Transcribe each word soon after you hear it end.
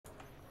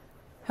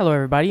Hello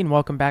everybody and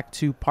welcome back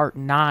to part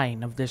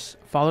 9 of this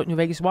Fallout New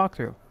Vegas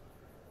walkthrough.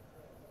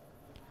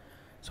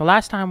 So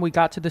last time we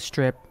got to the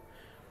strip,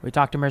 we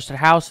talked to Mr.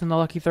 House in the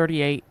Lucky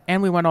 38,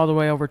 and we went all the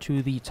way over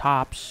to the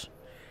tops,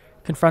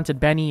 confronted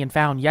Benny and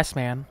found Yes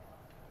Man,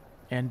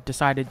 and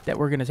decided that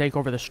we're going to take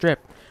over the strip.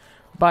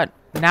 But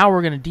now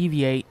we're going to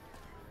deviate,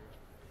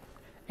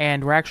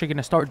 and we're actually going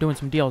to start doing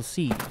some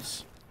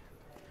DLCs.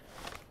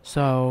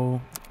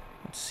 So,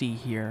 let's see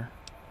here.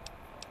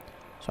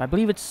 So I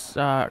believe it's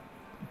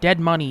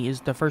Dead Money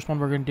is the first one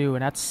we're going to do,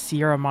 and that's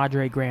Sierra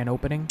Madre Grand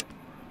Opening.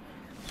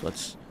 So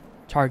let's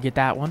target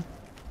that one.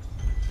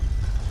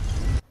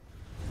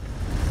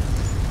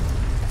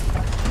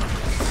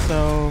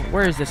 So,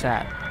 where is this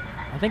at?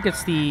 I think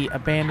it's the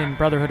abandoned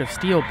Brotherhood of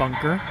Steel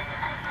bunker.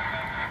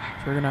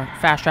 So we're going to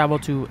fast travel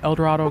to El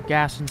Dorado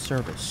Gas and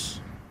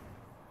Service.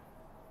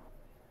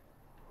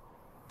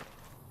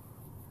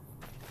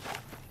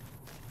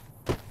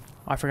 Oh,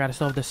 I forgot I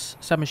still have this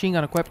submachine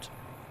gun equipped.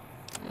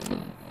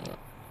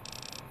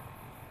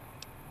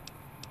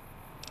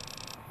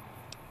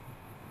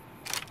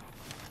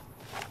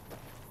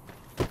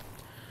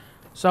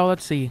 So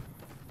let's see.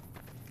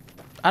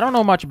 I don't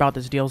know much about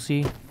this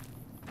DLC.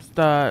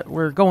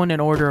 We're going in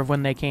order of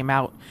when they came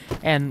out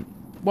and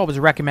what was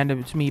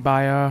recommended to me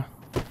by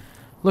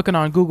looking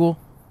on Google.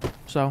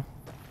 So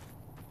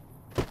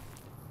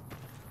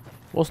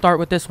we'll start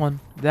with this one.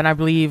 Then I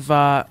believe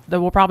that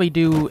we'll probably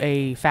do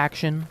a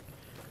faction.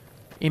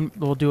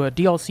 We'll do a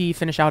DLC,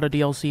 finish out a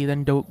DLC,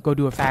 then go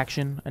do a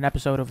faction, an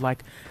episode of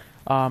like,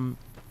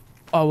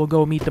 we'll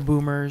go meet the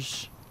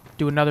Boomers.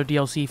 Do another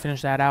DLC,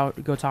 finish that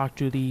out, go talk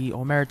to the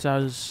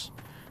Omertas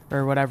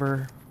or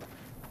whatever.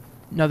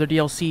 Another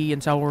DLC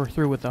until we're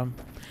through with them.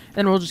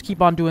 Then we'll just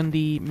keep on doing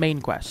the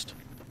main quest.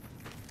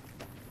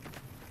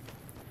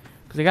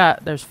 Because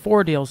there's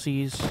 4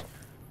 DLCs.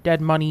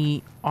 Dead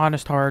Money,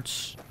 Honest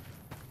Hearts,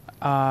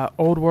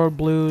 Old World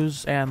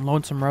Blues, and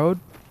Lonesome Road.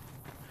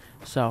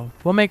 So,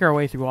 we'll make our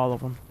way through all of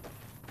them.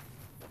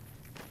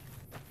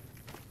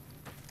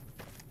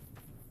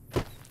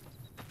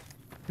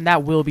 And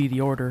that will be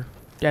the order.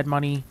 Dead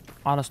Money,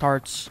 Honest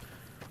Hearts,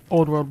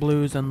 Old World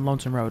Blues, and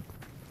Lonesome Road.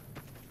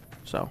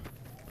 So,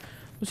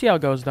 we'll see how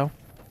it goes, though.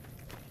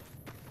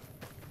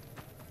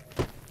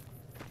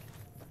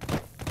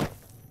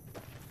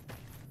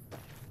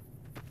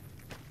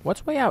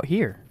 What's way out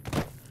here?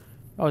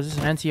 Oh, is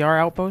this an NCR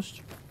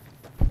outpost?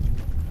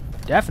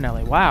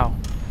 Definitely, wow.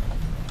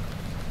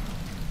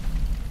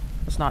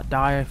 Let's not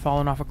die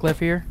falling off a cliff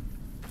here.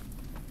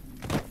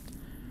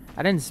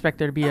 I didn't expect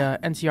there to be a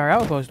NCR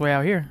outpost way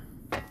out here.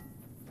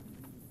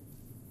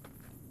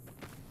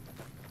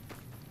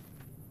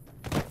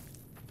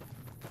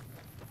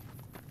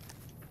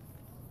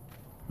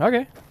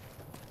 Okay.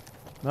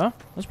 Well,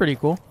 that's pretty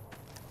cool.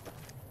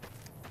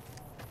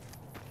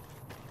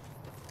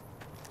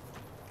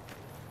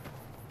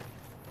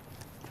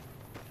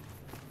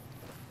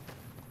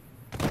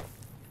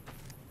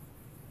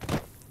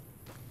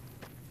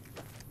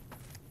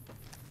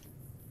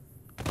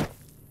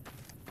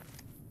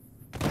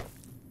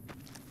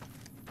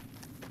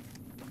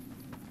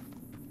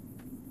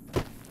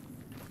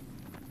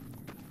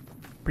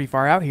 Pretty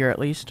far out here, at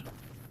least.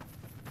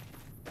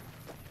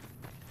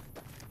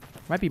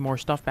 Might be more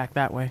stuff back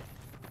that way.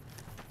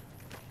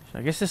 So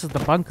I guess this is the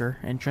bunker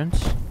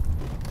entrance.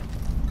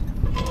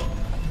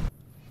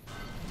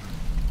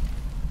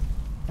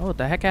 Oh, what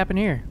the heck happened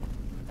here?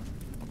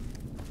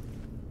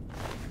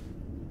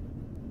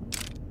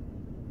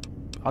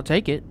 I'll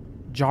take it.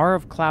 Jar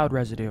of cloud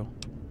residue.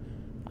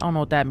 I don't know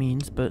what that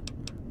means, but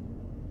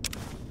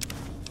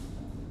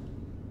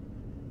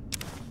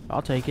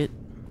I'll take it.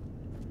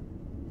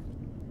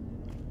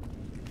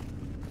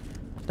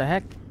 What the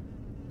heck?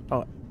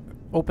 Oh.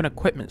 Open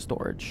equipment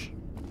storage.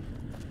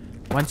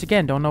 Once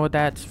again, don't know what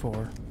that's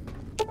for.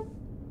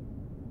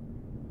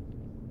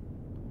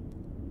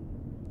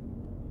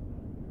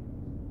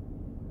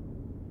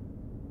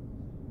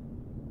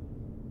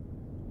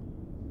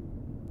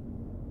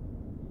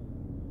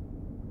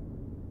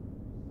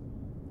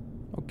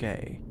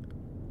 Okay.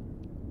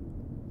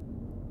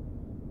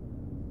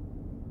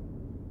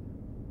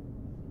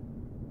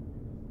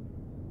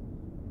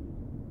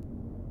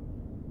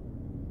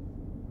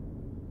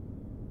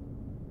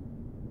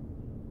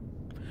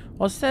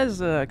 Well, it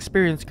says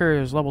experienced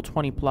courier is level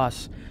 20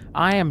 plus.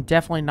 I am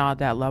definitely not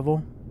that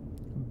level,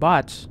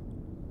 but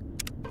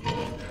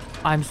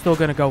I'm still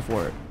gonna go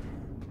for it.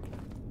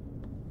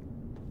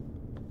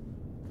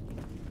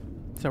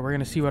 So we're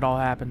gonna see what all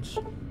happens.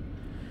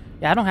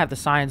 Yeah, I don't have the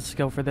science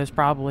skill for this,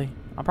 probably.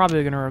 I'm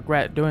probably gonna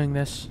regret doing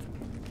this.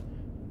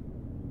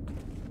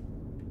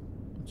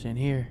 What's in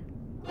here?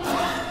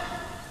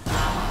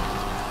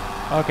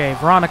 Okay,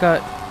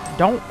 Veronica,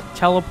 don't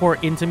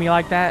teleport into me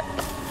like that.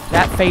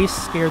 That face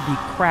scared the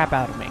crap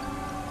out of me.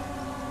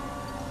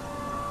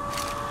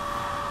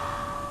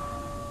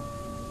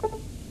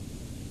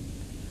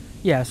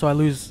 Yeah, so I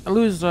lose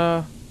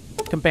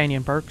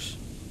companion perks.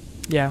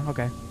 Yeah,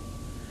 okay.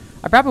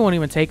 I probably won't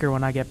even take her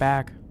when I get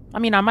back. I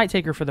mean, I might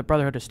take her for the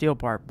Brotherhood of Steel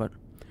part, but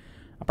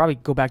I'll probably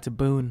go back to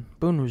Boone.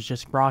 Boone was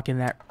just rocking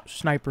that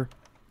sniper.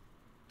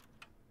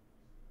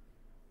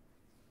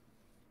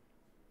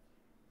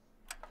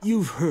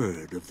 You've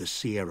heard of the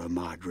Sierra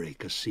Madre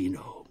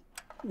Casino.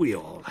 We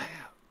all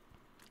have.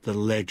 The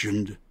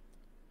legend,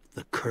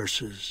 the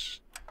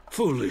curses,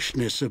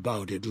 foolishness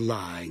about it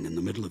lying in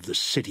the middle of the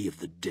city of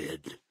the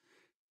dead,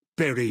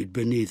 buried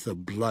beneath a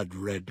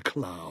blood-red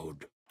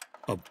cloud.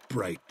 A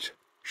bright,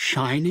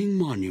 shining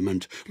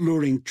monument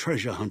luring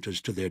treasure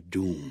hunters to their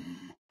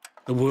doom.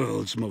 The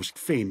world's most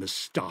famous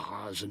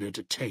stars and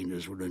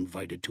entertainers were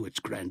invited to its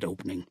grand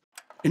opening.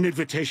 An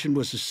invitation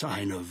was a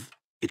sign of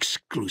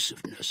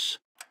exclusiveness.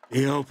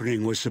 The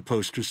opening was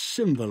supposed to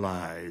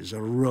symbolize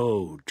a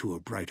road to a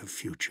brighter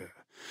future,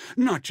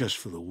 not just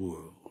for the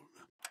world,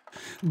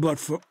 but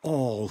for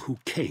all who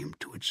came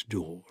to its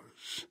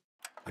doors.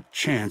 A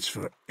chance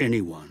for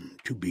anyone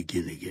to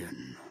begin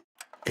again.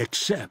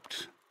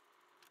 Except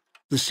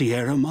the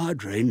Sierra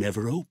Madre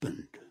never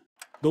opened.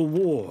 The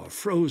war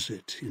froze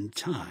it in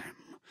time,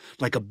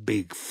 like a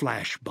big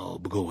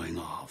flashbulb going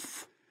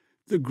off.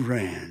 The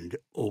grand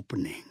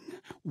opening,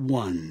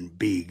 one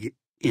big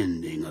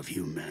ending of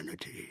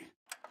humanity.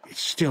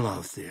 It's still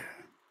out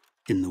there,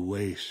 in the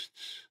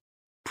wastes,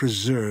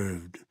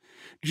 preserved,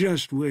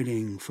 just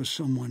waiting for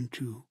someone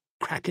to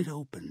crack it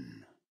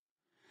open.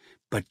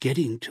 But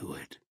getting to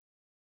it,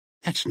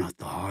 that's not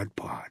the hard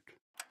part.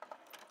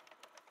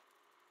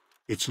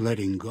 It's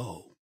letting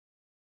go.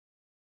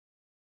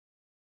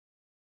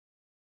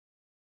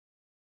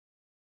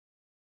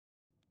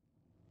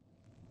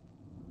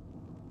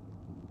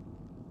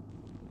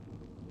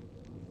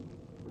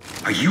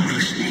 Are you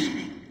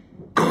listening?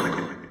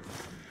 Good.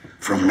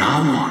 From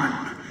now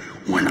on,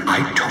 when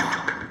I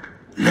talk,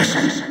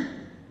 listen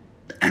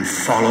and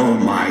follow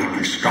my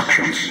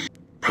instructions.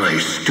 Play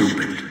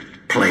stupid,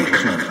 play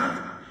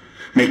clever.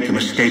 Make the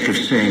mistake of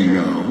saying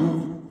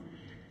no.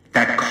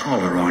 That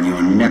collar on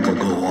your neck will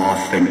go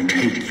off and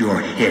take your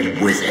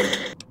head with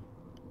it.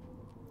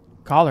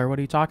 Collar? What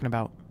are you talking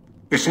about?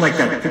 It's like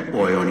that Pip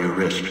Boy on your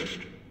wrist,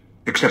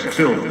 except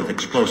filled with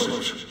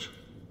explosives.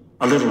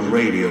 A little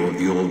radio of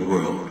the old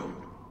world.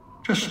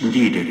 Just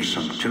needed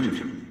some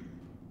tuning.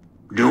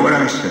 Do what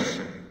I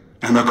say,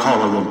 and the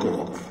collar won't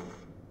go off.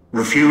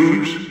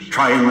 Refuse,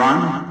 try and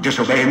run,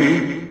 disobey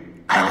me,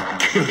 I'll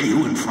kill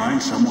you and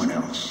find someone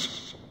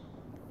else.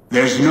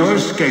 There's no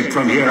escape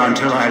from here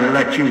until I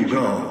let you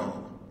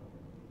go.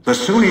 The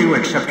sooner you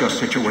accept your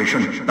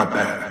situation, the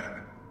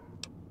better.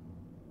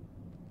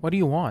 What do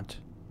you want?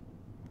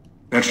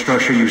 That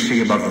structure you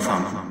see above the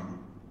fountain,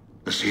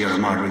 the Sierra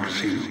Madre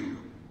Casino.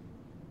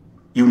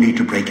 You need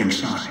to break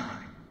inside.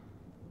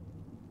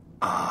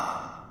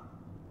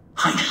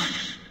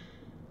 Heist.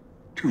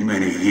 Too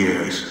many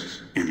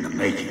years in the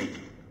making.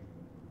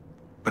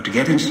 But to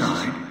get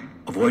inside,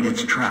 avoid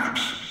its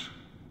traps.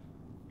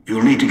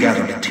 You'll need to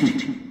gather a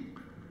team.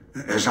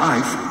 As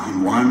I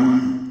found,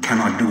 one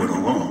cannot do it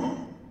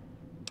alone.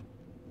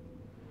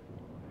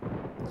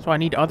 So I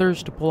need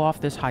others to pull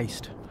off this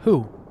heist.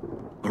 Who?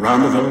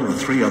 Around the villa are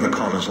 3 other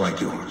callers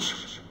like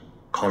yours.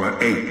 Caller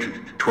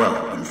 8,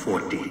 12, and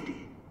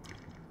 14.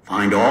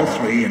 Find all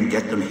 3 and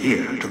get them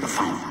here to the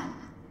fountain.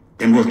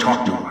 Then we'll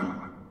talk more.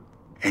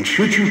 And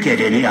should you get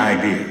any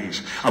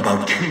ideas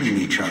about killing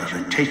each other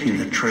and taking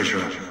the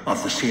treasure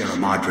of the Sierra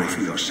Madre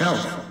for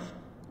yourself,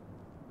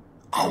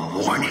 a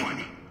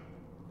warning.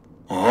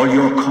 All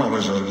your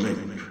callers are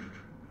linked.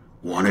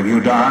 One of you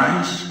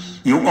dies,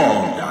 you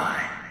all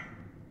die.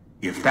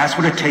 If that's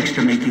what it takes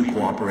to make you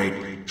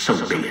cooperate, so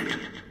be it.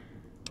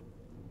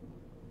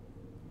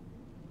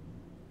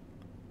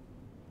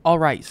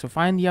 Alright, so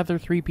find the other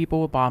 3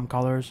 people with bomb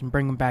collars and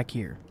bring them back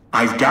here.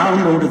 I've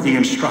downloaded the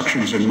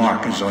instructions and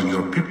markers on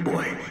your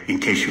Pip-Boy, in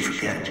case you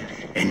forget.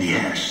 And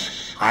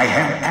yes, I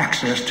have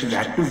access to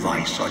that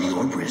device on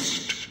your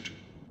wrist.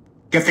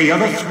 Get the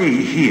other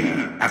 3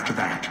 here after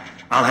that.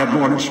 I'll have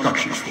more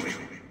instructions for you.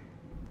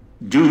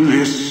 Do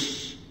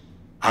this,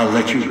 I'll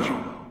let you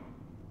go.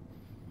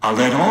 I'll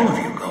let all of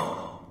you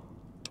go.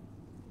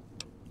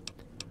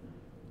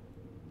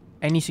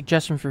 Any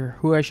suggestion for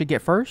who I should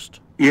get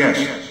first?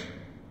 Yes.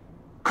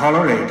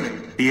 Caller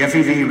 8, the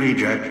FEV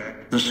reject.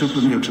 The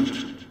super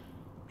mutant.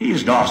 He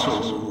is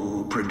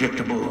docile,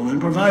 predictable,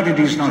 and provided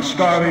he's not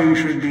starving,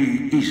 should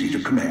be easy to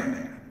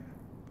command.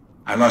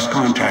 I lost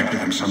contact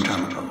with him some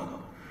time ago.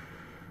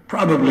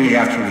 Probably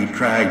after he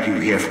dragged you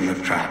here from the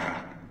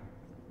trap.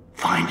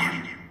 Find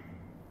him.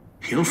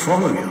 He'll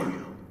follow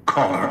you,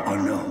 caller or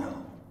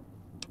no.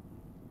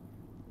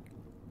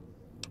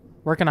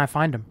 Where can I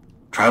find him?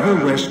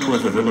 Travel west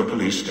toward the Villa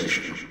police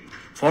station.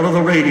 Follow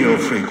the radio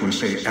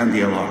frequency and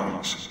the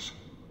alarms.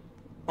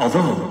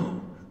 Although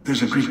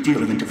there's a great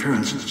deal of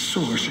interference at the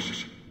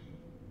source.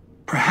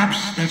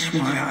 Perhaps that's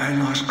why I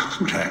lost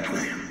contact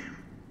with him.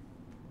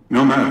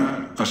 No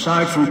matter.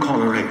 Aside from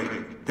caller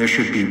 8, there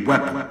should be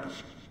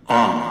weapons,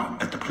 armor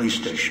at the police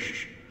station.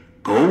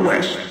 Go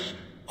west,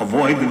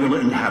 avoid the villa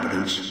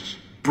inhabitants,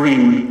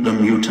 bring the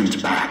mutants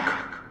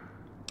back.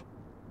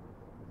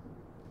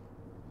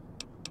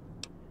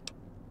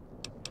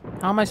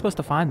 How am I supposed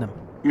to find them?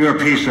 Your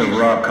piece of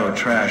Rocco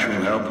trash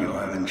will help you,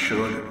 I've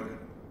insured it.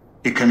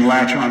 It can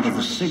latch onto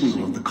the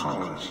signal of the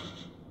callers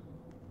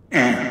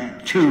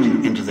and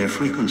tune into their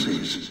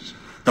frequencies.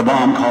 The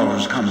bomb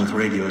callers come with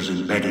radios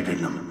embedded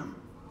in them.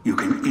 You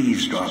can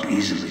eavesdrop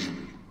easily.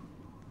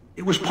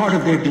 It was part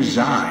of their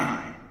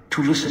design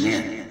to listen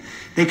in.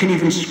 They can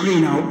even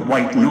screen out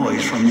white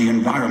noise from the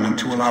environment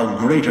to allow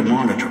greater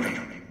monitoring.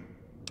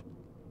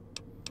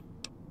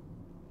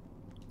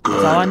 Good.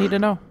 That's all I need to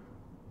know.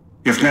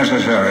 If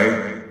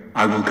necessary,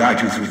 I will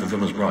guide you through the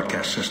villa's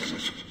broadcast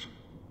systems.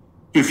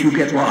 If you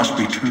get lost,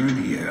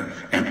 return here,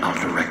 and I'll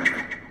direct you.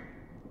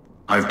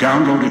 I've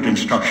downloaded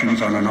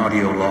instructions on an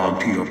audio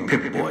log to your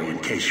Pip-Boy in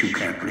case you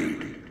can't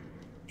read.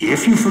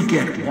 If you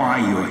forget why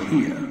you're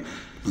here,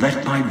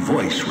 let my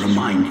voice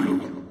remind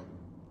you.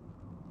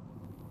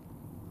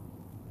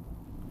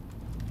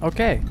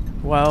 Okay,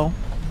 well...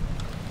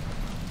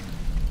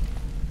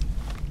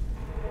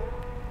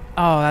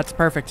 Oh, that's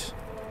perfect.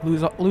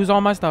 Lose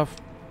all my stuff.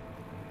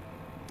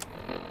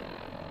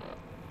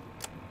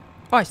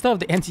 Oh, I still have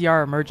the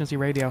NCR emergency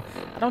radio.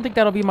 I don't think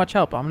that'll be much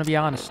help, I'm gonna be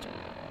honest.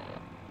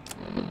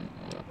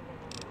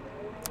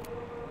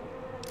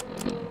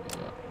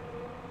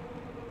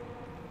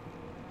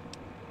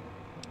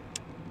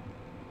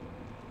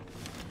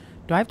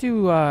 Do I have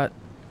to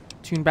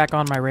tune back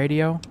on my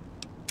radio?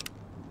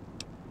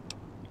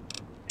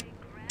 A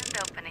grand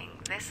opening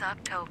this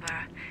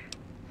October.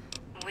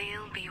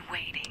 We'll be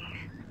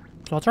waiting.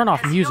 So I'll turn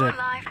off music. Has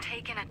your life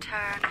taken a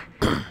turn?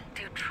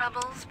 Do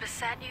troubles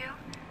beset you?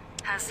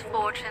 Has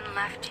fortune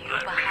left you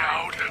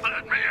behind?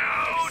 Let me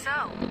out! If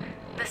so,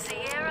 the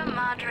Sierra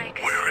Madre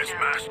Casino Where is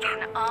Master?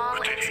 in all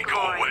Did its he go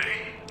glory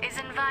away? is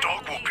inviting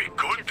Dog will be you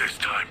good to this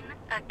time.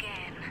 begin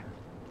again.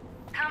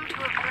 Come to a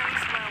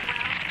place where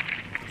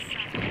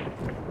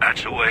wealth.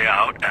 That's the way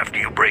out after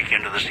you break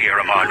into the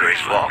Sierra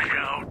Madre's vault.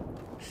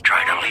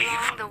 Try to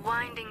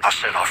leave. I'll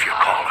set off your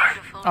caller.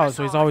 Oh,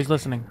 so he's always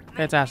listening.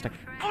 Fantastic.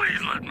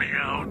 Please let me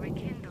out.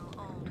 Rekindle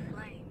old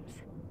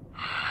flames.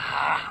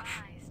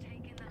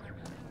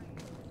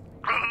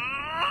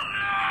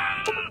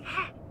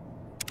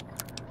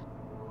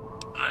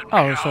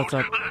 Oh, so it's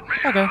a...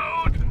 Okay.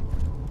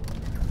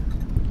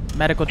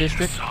 Medical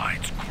district.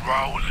 Insides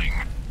growling.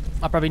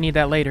 I'll probably need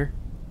that later.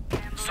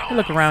 So Let me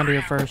look around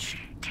here first.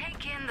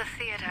 Take in the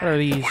theater. What are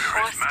these?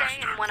 Or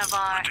stay in one of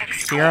our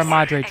Sierra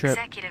Madre trip.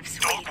 executive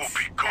Dog will suites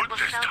be good that will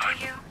this shelter time.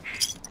 you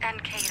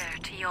and cater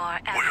to your Where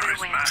every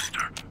is whim.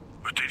 Master?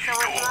 Did he So go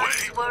if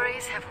life's away?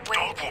 worries have Dog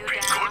weighed will you be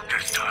down, good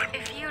this time.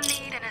 if you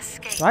need an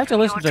escape Do I have to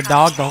from listen to your the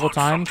dog the troubles, whole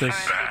time? or Because,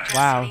 if you just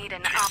wow. need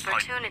an Tastes like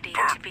opportunity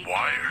burnt to begin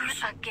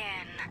wires.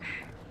 again.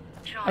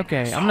 Join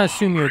Okay, us. I'm gonna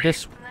assume you're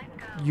this...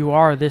 Let go. You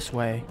are this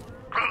way.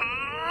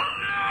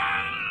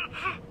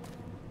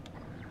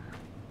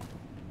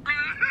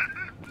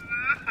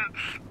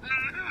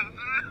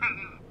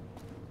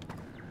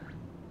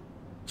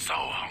 So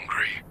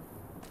hungry.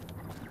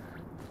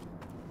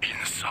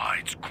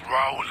 Insides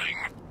growling.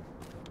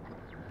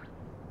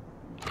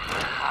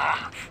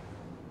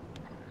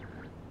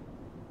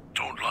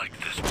 Don't like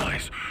this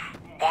place.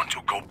 Want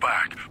to go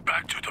back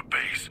to the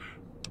base.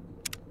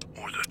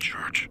 Or the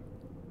church.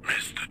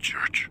 Miss the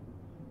church.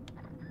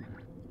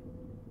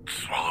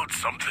 Swallowed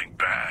something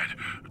bad.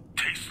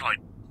 Tastes like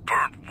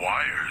burnt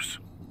wires.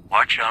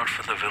 Watch out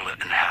for the villa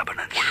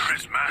inhabitants. Where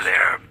is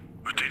Master?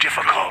 They're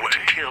difficult to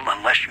kill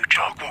unless you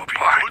chop them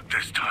apart.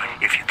 This time.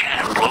 If you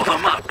can, blow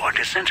them up or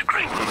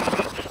disintegrate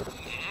them.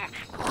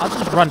 I'll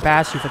just run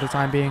past you for the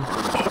time being.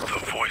 Hope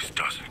the voice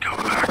doesn't come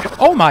back.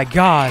 Oh my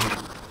god!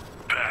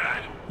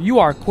 Bad. You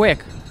are quick.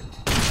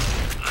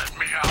 Let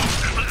me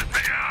out. Let me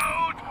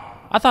out.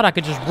 I thought I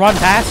could just run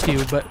past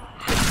you, but...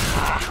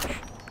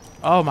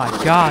 Oh my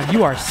god,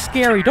 you are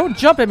scary. Don't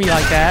jump at me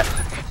like that.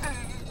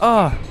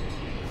 Ugh.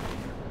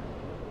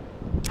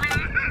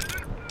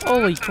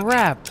 Holy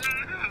crap.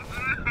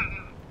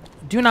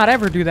 Do not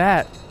ever do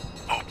that.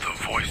 Hope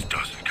the voice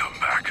doesn't come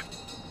back.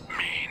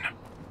 Mean.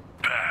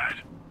 Bad.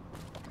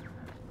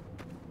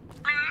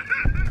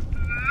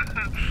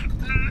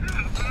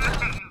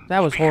 That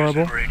was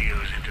horrible.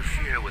 Radios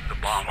interfere with the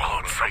bomb.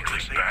 Swallowed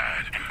something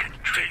bad and can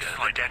trigger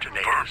like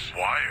detonators. Burnt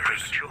wires.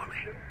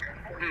 Prematurely.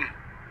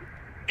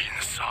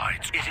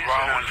 Insides. It is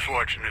an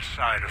unfortunate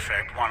side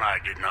effect, one I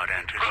did not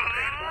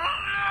anticipate.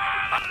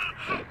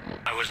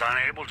 I was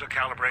unable to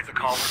calibrate the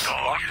caller to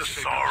block the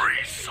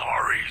signals.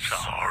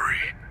 Sorry.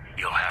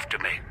 You'll have to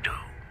make do.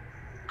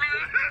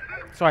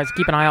 So I have to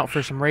keep an eye out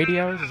for some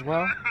radios as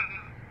well.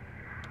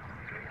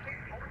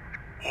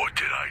 What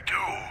did I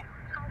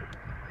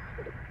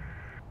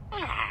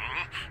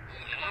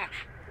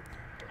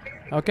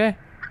do? Okay.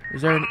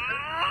 Is there...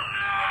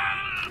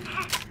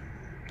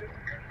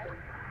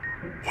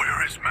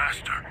 Where is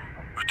Master?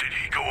 Did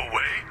he go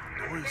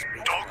away?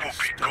 Dog will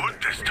be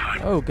good this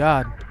time. Oh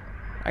god.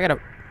 I gotta...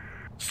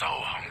 So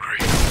hungry.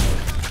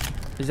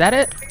 Is that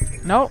it?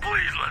 No.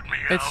 Please let me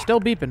out. It's still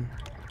beeping.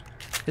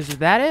 Is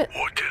that it?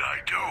 What did I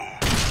do?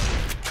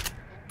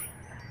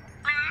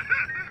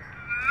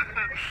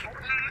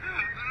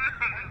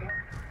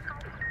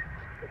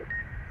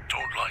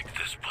 Don't like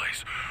this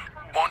place.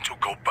 Want to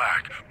go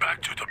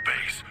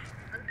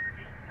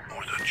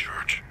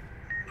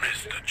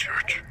Miss the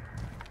church.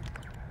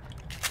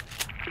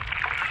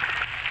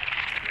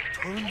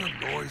 Turn the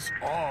noise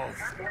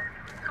off.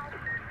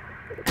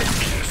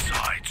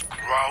 Inside's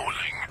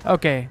growling.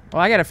 Okay,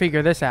 well I gotta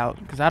figure this out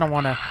because I don't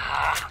want to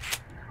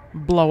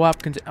blow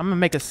up. I'm gonna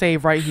make a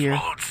save right here.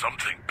 Swallowed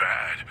something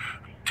bad.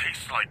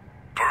 Tastes like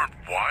burnt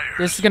wires.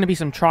 This is gonna be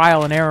some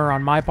trial and error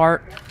on my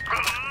part.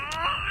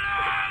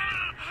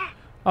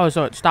 Oh,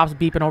 so it stops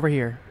beeping over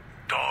here.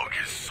 Dog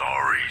is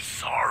sorry,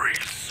 sorry,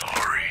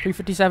 sorry.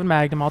 357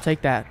 Magnum, I'll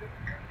take that.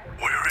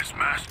 Where is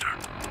Master?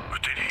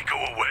 Did he go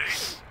away?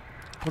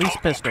 Police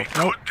Dog pistol. will be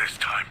Nope. good this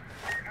time.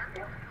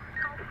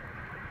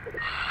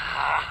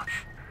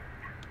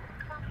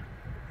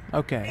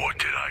 Okay. What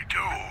did I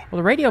do? Well,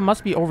 the radio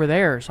must be over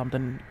there or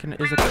something.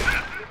 Is it?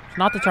 It's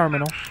not the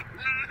terminal.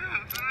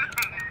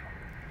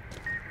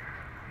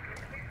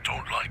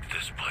 Don't like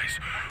this place.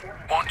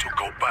 Want to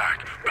go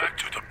back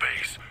to the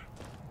base.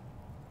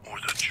 Or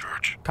the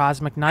church.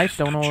 Cosmic knife.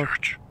 Don't know.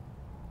 Church.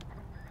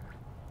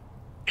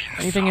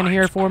 Anything in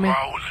here for me?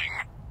 Growling.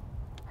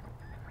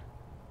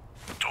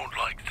 Don't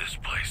like this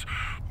place.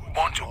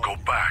 Want to go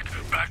back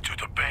to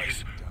the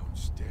base.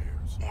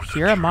 Or the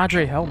Sierra church.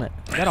 Madre helmet.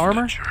 Is that Miss the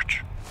armor?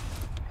 church.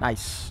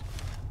 Nice.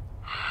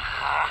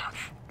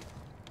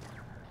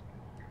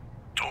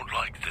 Don't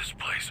like this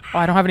place. Oh,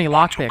 I don't have any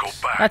Want to go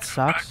lockpicks. back That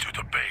sucks. to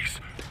the base.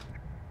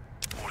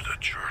 Or the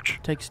church.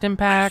 Take stim Miss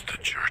pack. the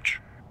church.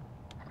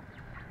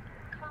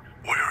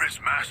 Where is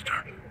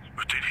Master?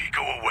 Did he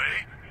go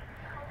away?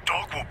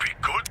 Dog will be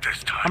good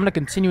this time. I'm gonna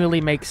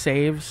continually make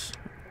saves.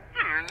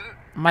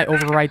 I might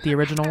overwrite the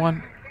original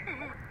one.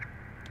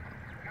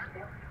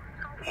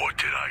 What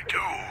did I do?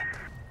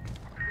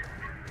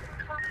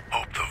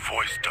 Hope the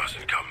voice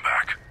doesn't come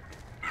back.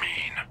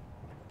 Mean.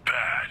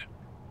 Bad.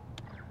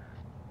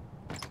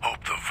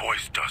 Hope the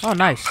voice doesn't Oh,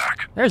 nice. come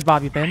back. There's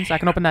Bobby Pins. I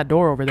can open that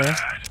door over there.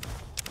 Bad.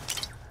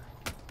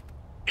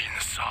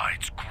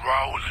 Inside's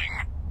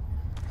growling.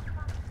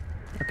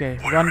 Okay,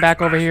 Where run is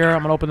back over here. Master?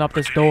 I'm gonna open up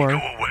this Did door. he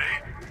go away?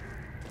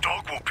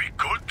 Dog will be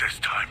good this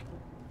time.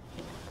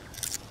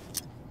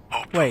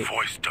 Hope Wait. the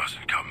voice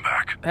doesn't come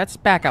back. That's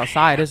back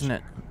outside, isn't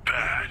it?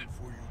 Bad.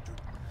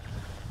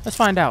 Let's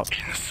find out.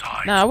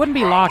 Inside. No, it wouldn't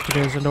be locked if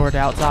it was a door to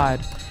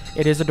outside.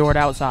 It is a door to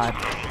outside.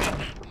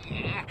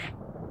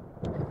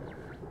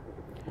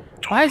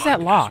 Why is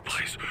that locked?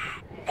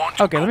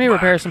 Okay, let me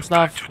repair some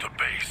stuff. To the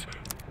base.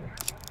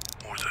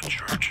 Or the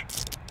church.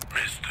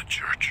 Miss the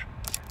church.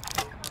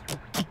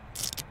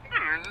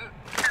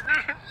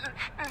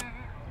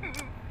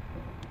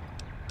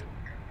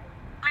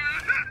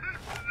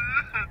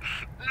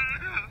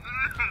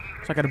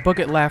 So I got a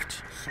bucket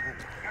left.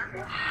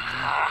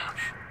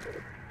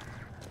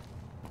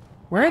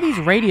 Where are these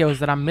radios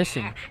that I'm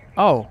missing?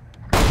 Oh.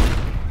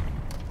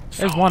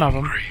 There's one of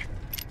them. Hungry.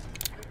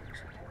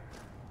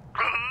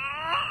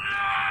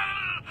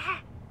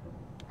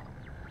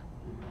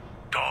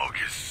 Dog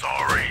is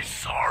sorry,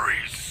 sorry,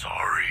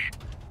 sorry.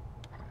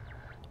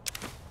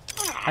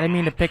 I didn't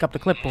mean to pick up the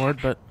clipboard,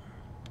 but...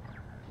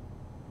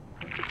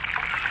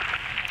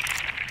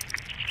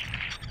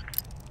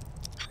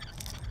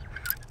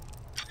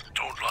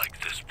 Don't like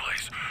this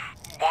place.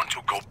 Want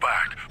to go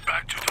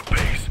back to the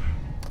base.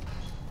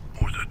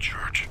 Or the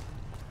church.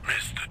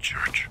 Miss the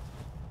church.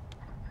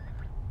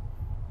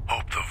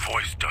 Hope the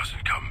voice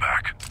doesn't come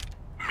back.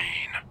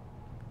 Mean.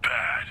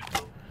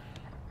 Bad.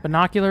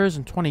 Binoculars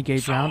and 20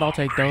 gauge So round. I'll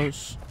take hungry.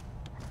 those.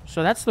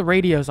 So that's the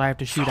radios I have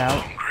to shoot So out.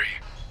 hungry.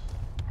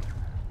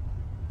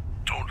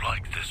 Don't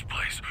like this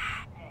place.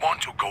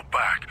 Want to go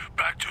back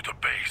to the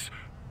base.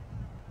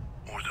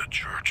 Or the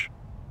church.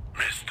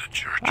 Miss the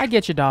church. I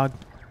get you, dog.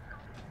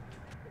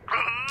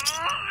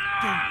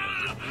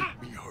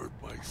 Let me hurt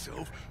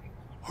myself.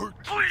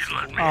 Please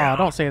let me Oh, out.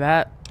 don't say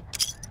that.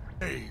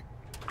 Hey.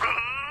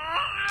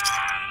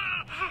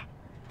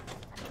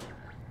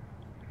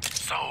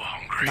 So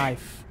hungry.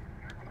 Knife.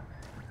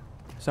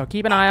 So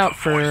keep an eye out The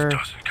for voice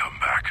doesn't come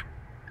back.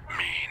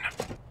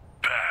 Mean.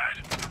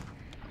 Bad.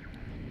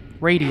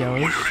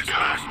 radios. Where is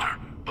Master?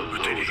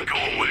 Did he go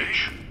away?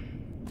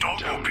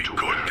 Dog will be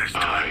good this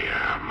time.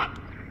 am.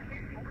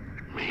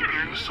 Maybe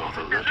you saw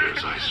the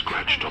letters I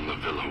scratched on the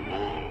villa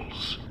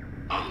walls.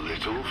 A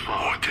little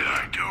farther. What did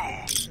I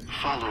do?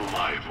 Follow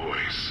my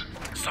voice.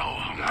 So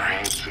hungry.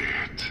 That's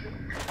it.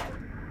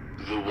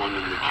 The one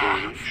in the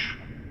cage?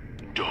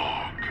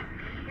 Dog.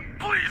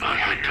 Please I let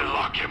had me to out.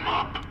 lock him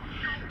up.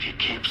 He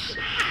keeps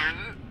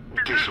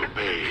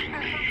disobeying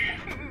me.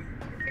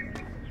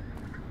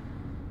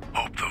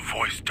 Hope the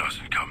voice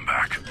doesn't come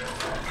back.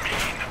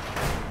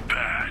 Mean.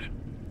 Bad.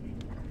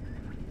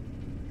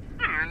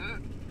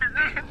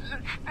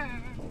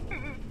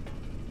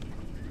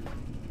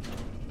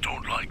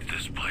 Don't like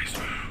this place.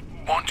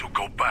 Want to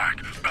go back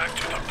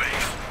to the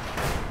base.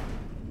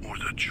 Or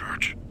the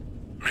church.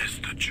 Miss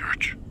the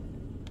church.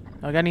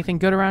 I got anything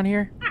good around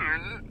here?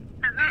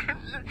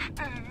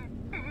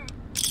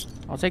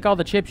 I'll take all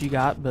the chips you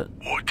got, but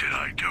What did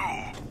I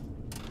do?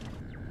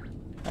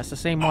 that's the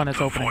same one that's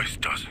the opening. voice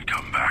doesn't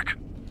come back.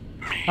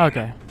 Mean.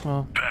 Okay,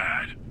 well,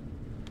 Bad.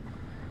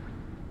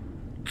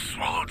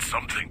 Swallowed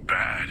something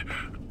bad.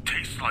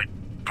 Tastes like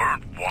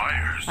burnt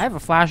wires. I have a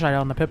flashlight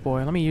on the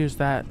Pip-Boy. Let me use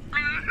that.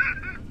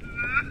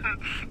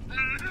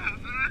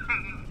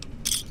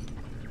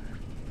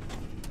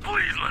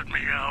 Please let me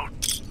out.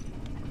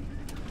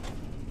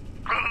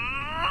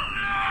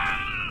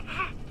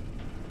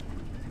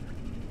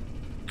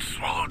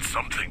 Swallowed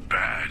something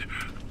bad.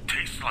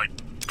 Tastes like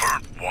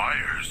burnt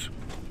wires.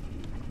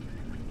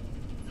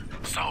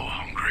 So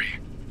hungry.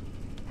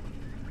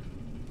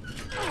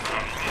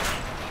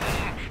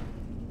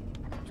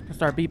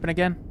 Start beeping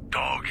again.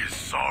 Dog is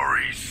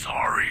sorry,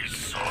 sorry,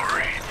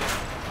 sorry.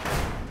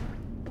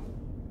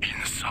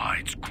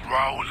 Inside's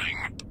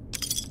growling.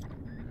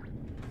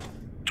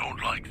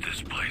 Don't like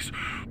this place.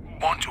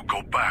 Want to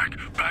go back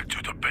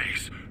to the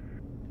base.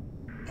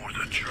 Or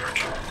the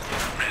church.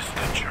 Miss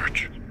the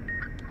church.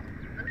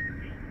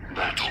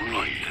 That's Don't me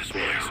like this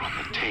there place. on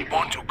the table.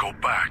 Want to go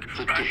back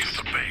The to disc.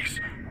 the base.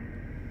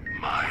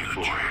 My Or the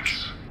voice.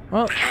 church.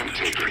 Well, Can't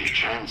take any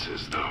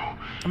chances, though.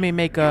 let me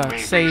make You a may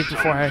save be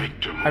before some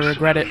victim I who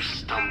regret it. suddenly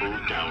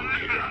stumbled down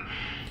here.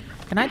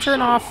 Can I If turn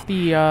so, off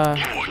the,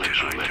 Can't What let did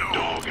you I let do?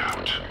 dog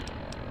out.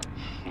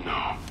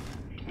 No,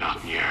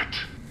 not yet.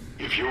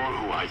 If you're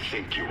who I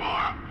think you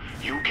are,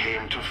 you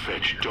came to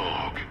fetch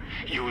dog.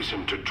 Use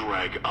him to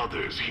drag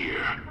others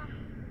here.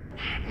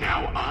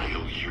 Now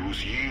I'll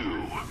use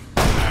you.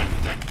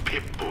 And that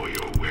Pip-Boy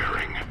you're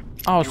wearing.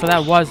 Oh, so You're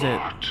that was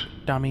smart,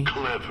 it, dummy.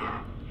 Clever.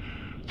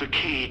 The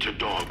key to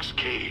Dog's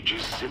cage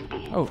is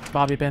simple. Oh,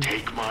 bobby pin.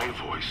 Take my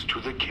voice to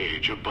the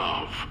cage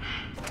above.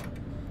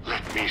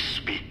 Let me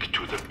speak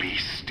to the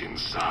beast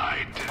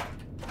inside.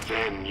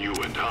 Then you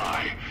and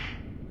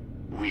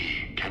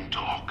we can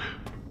talk.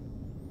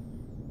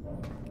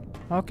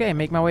 Okay,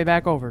 make my way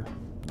back over.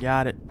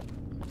 Got it.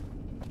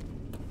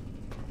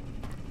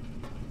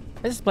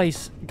 This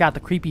place got the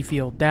creepy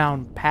feel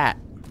down pat.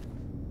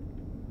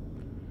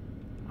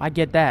 I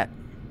get that.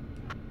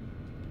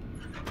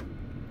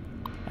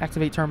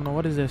 Activate terminal.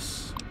 What is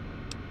this?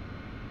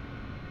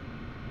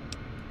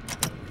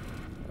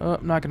 Oh,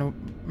 I'm not gonna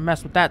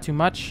mess with that too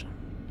much.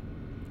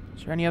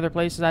 Is there any other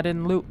places I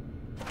didn't loot?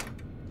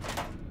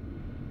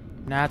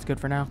 Nah, that's good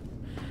for now.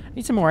 I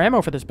need some more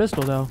ammo for this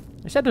pistol, though.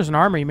 They said there's an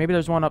armory. Maybe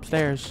there's one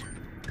upstairs.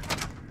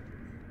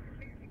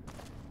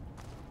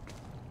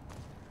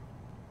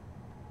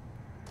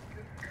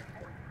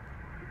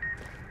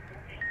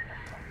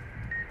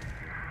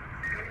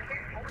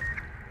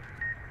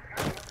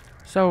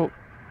 So,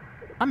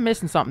 I'm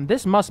missing something.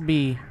 This must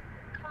be...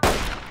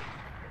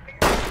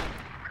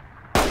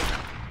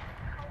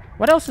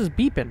 What else is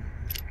beeping?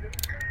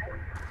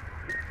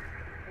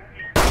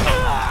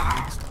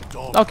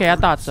 Okay, I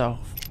thought so.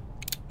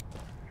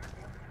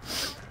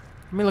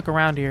 Let me look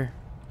around here.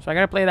 So I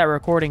gotta play that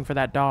recording for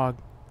that dog.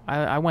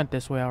 I went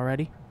this way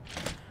already.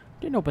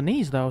 Didn't open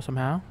these, though,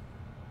 somehow.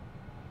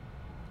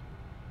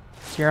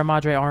 Sierra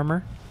Madre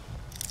armor.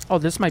 Oh,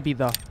 this might be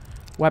the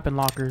weapon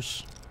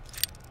lockers.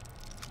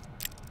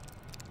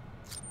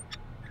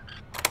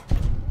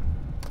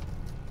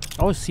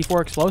 Oh,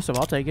 C4 explosive.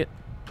 I'll take it.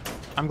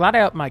 I'm glad I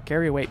upped my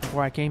carry weight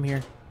before I came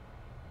here.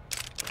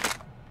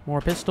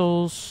 More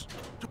pistols.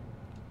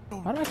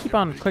 Why do I keep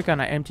on clicking on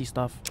that empty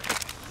stuff?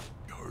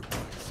 Hurt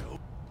myself.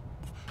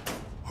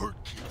 Hurt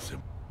keeps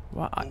him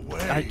Well, I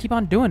away. keep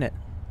on doing it.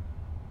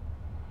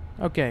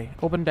 Okay,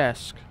 open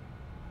desk.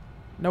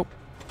 Nope.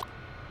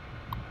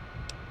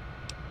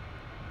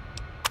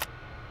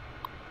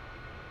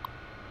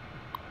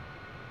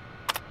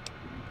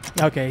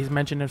 Okay, he's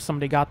mentioned if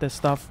somebody got this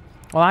stuff.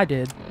 Well, I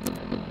did.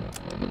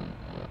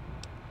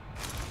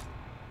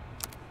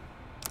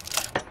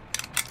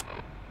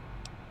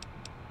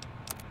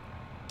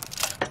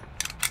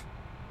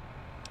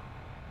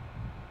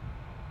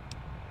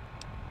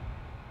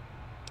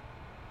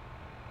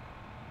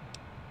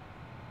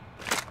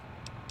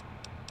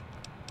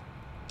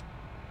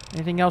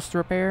 Anything else to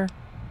repair?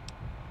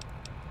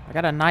 I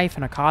got a knife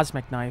and a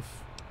cosmic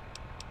knife.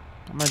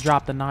 I'm gonna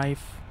drop the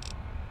knife.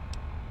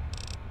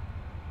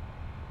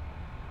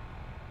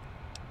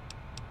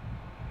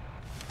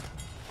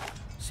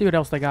 See what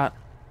else they got.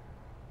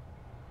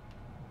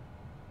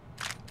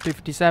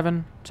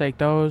 357. Take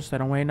those. They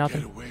don't weigh Get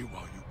nothing. away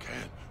while you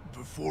can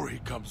before he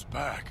comes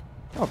back.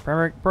 Oh,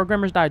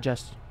 Programmer's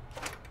Digest.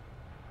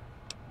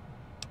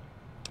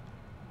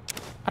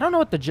 I don't know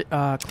what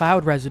the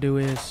cloud residue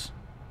is.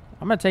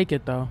 I'm gonna take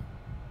it though.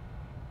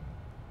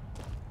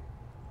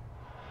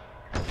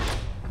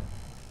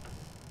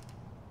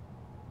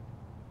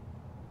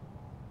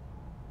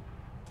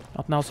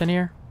 Nothing else in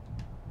here?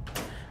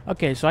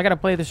 Okay, so I gotta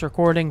play this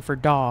recording for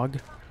dog.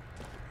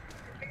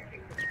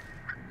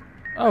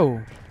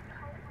 Oh.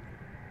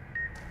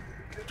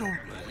 Don't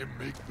let him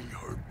make me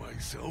hurt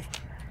myself.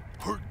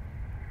 Hurt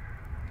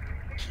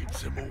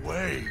keeps him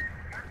away.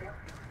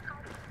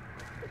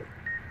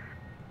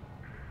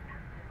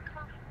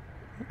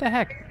 What the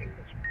heck?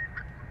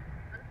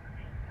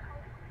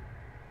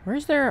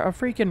 Where's there a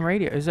freaking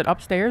radio? Is it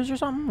upstairs or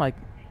something? Like...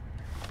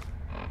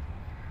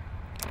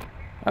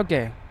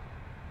 Okay.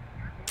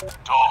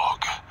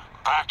 Dog,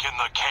 back in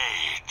the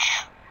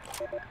cage.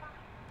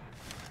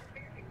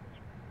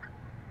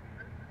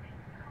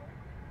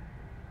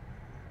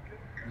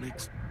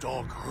 Makes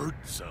dog hurt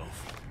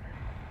himself.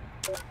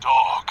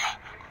 Dog,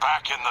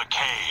 back in the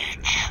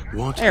cage.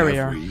 What There we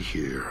have are. we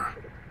here?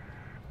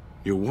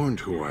 You weren't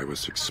who I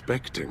was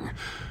expecting.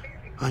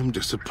 I'm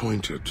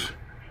disappointed.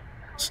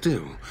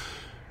 Still,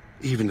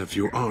 even if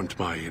you aren't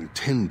my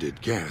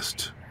intended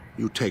guest,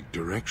 you take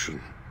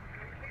direction.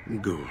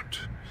 Good.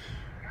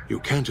 You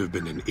can't have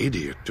been an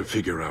idiot to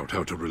figure out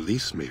how to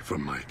release me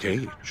from my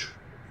cage.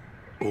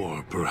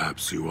 Or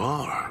perhaps you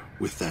are,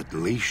 with that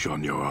leash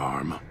on your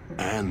arm,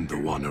 and the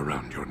one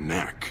around your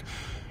neck.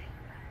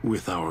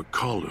 With our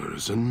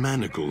collars and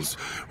manacles,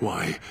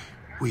 why,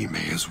 we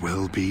may as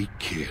well be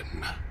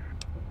kin.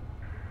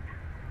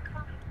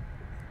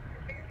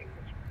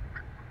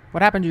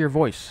 What happened to your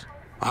voice?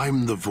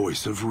 I'm the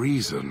voice of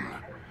reason.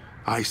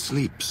 I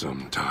sleep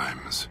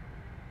sometimes.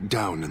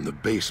 Down in the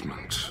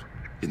basement,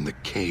 in the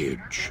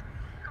cage.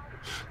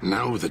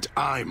 Now that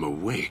I'm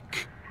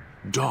awake,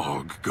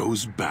 Dog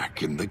goes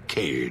back in the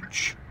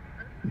cage.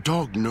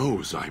 Dog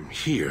knows I'm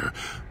here,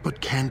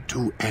 but can't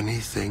do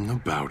anything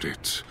about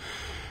it.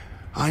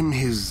 I'm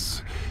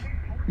his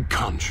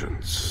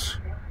conscience.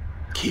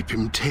 Keep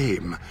him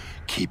tame,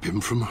 keep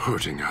him from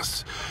hurting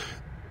us,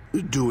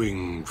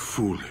 doing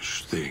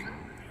foolish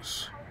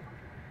things.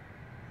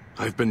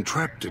 I've been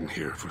trapped in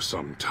here for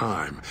some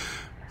time.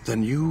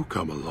 Then you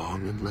come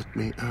along and let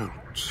me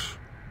out.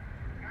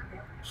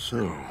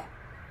 So,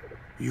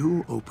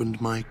 you opened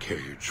my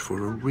cage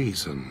for a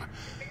reason.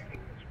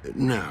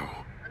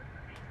 Now,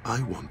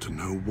 I want to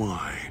know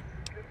why.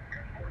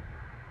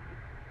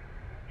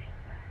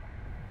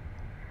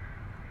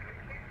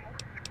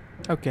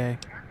 Okay.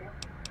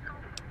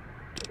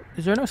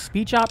 Is there no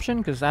speech option?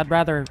 Because I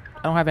don't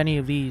have any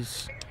of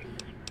these.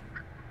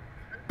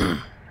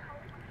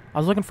 I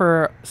was looking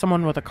for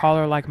someone with a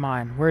collar like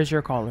mine. Where is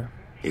your collar?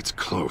 It's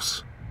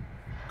close.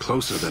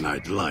 Closer than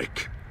I'd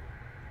like.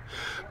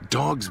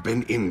 Dog's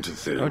been into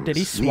things. Oh, did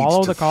he swallow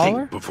Needs the to collar?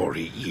 think before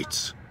he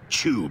eats.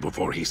 Chew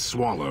before he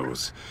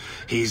swallows.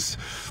 He's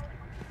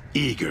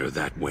eager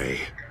that way.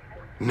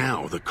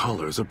 Now the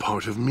collar's a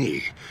part of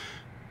me.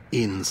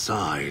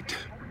 Inside.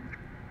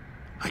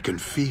 I can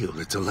feel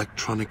its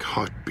electronic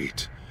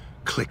heartbeat,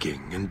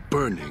 clicking and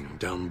burning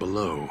down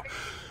below.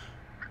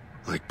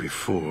 Like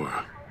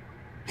before.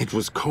 It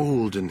was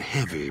cold and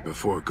heavy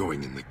before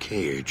going in the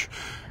cage.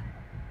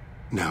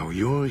 Now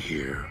you're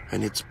here,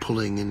 and it's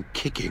pulling and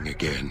kicking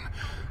again,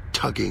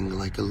 tugging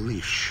like a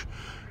leash.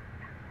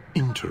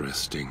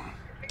 Interesting.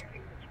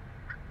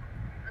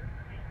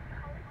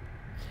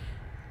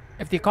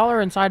 If the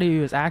collar inside of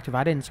you is active,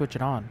 I didn't switch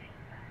it on.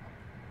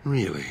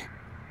 Really?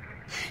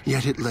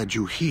 Yet it led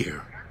you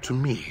here, to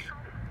me.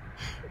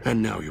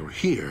 And now you're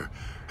here,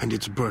 and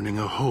it's burning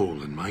a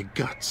hole in my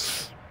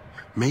guts.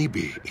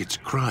 Maybe it's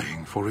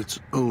crying for its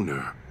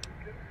owner.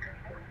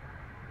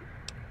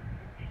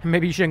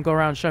 Maybe you shouldn't go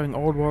around shoving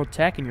old world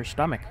tech in your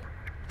stomach.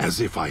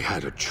 As if I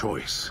had a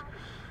choice.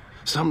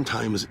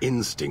 Sometimes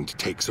instinct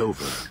takes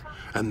over,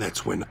 and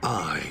that's when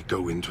I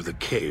go into the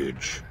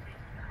cage.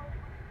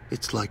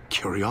 It's like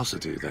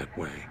curiosity that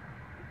way.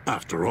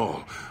 After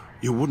all,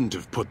 you wouldn't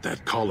have put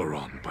that collar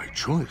on by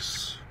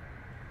choice.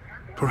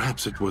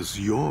 Perhaps it was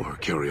your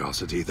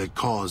curiosity that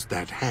caused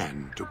that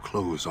hand to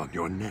close on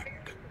your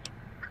neck.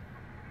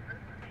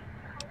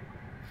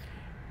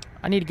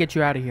 I need to get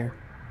you out of here.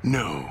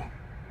 No.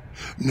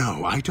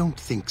 No, I don't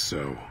think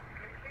so.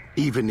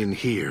 Even in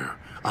here,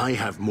 I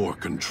have more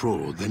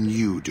control than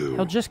you do.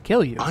 He'll just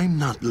kill you. I'm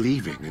not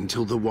leaving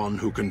until the one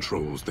who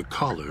controls the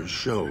collar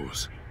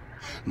shows.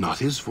 Not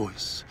his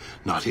voice,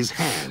 not his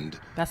hand.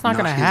 That's not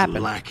gonna his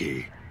happen.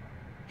 lackey.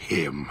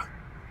 Him.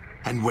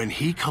 And when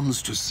he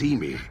comes to see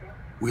me,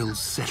 we'll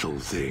settle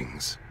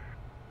things.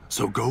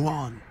 So go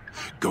on.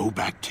 Go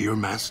back to your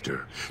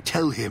master.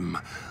 Tell him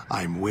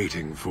I'm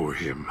waiting for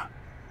him.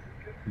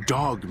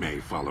 Dog may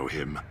follow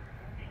him.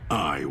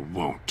 I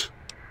won't.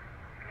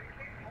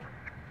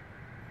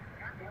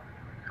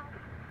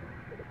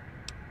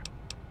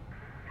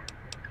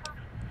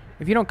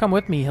 If you don't come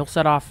with me, he'll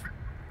set off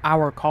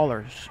our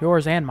collars,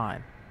 yours and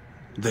mine.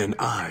 Then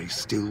I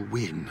still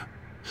win.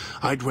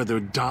 I'd rather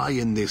die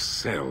in this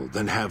cell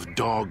than have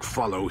Dog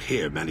follow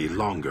him any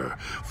longer.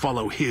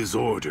 Follow his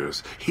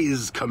orders,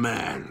 his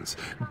commands,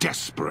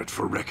 desperate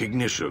for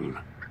recognition.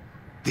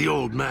 The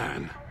old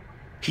man,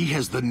 he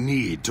has the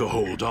need to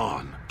hold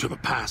on to the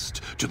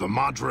past, to the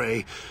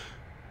Madre.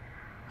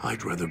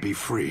 I'd rather be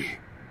free.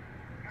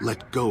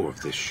 Let go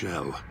of this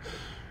shell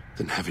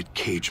than have it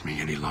cage me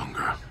any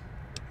longer.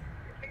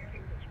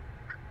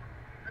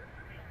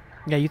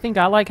 Yeah, you think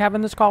I like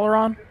having this collar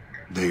on?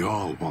 They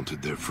all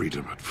wanted their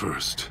freedom at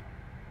first.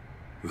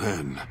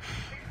 Then,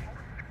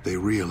 they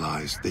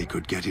realized they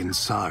could get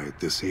inside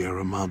the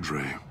Sierra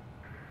Madre.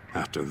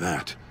 After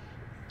that,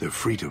 their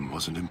freedom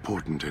wasn't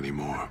important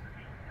anymore.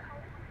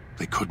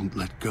 They couldn't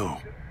let go,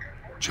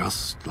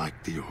 just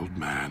like the old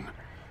man.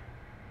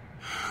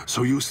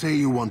 So you say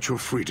you want your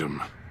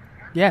freedom?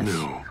 Yes.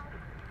 No.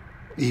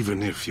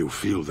 Even if you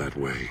feel that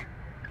way,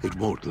 it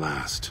won't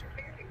last.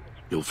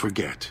 You'll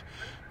forget,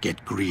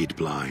 get greed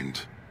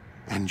blind,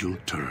 and you'll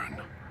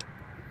turn.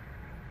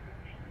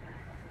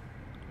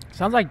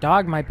 Sounds like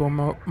Dog might be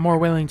more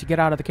willing to get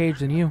out of the cage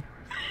than you.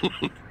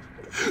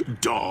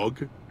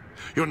 Dog?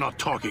 You're not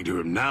talking to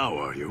him now,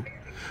 are you?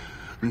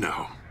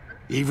 No.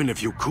 Even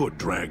if you could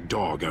drag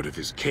Dog out of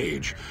his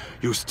cage,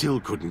 you still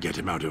couldn't get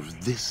him out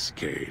of this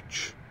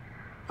cage.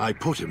 I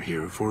put him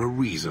here for a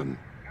reason.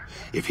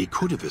 If he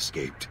could have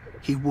escaped,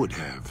 he would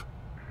have.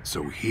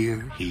 So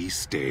here he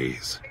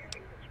stays.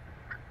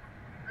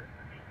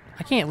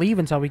 I can't leave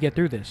until we get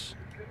through this.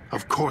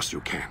 Of course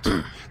you can't.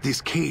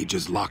 This cage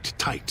is locked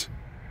tight.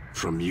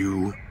 From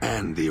you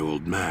and the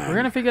old man. We're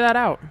gonna figure that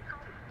out.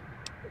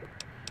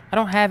 I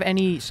don't have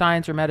any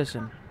science or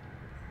medicine.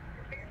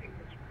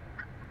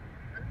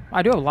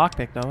 I do have a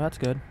lockpick, though. That's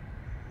good.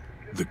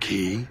 The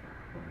key?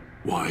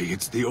 Why,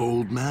 it's the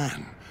old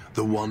man.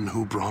 The one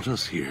who brought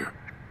us here.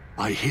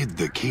 I hid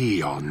the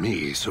key on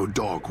me so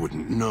Dog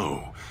wouldn't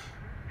know.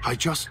 I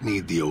just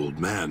need the old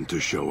man to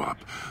show up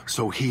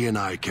so he and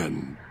I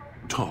can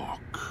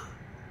talk.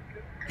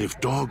 If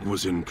Dog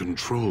was in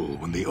control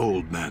when the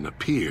old man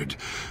appeared,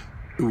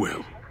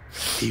 well,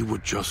 he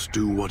would just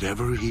do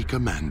whatever he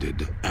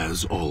commanded,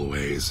 as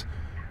always.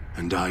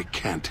 And I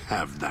can't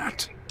have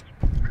that.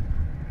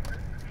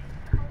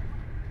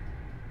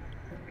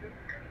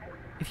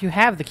 If you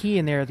have the key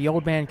in there, the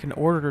old man can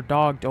order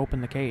Dog to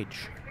open the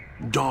cage.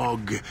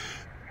 Dog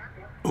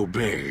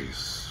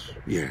obeys,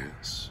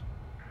 yes.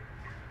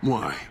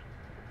 Why?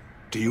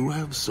 Do you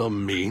have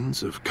some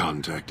means of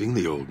contacting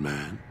the old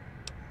man?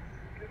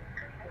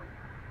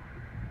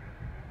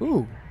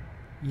 Ooh,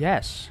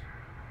 yes.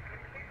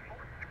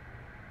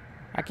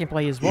 I can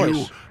play his voice.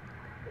 You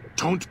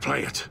don't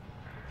play it.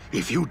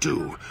 If you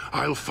do,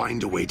 I'll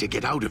find a way to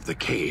get out of the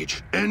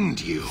cage.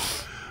 End you.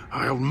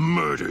 I'll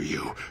murder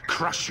you,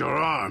 crush your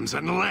arms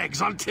and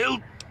legs until...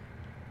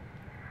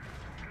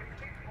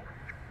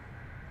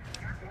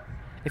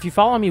 If you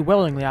follow me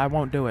willingly, I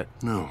won't do it.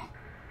 No,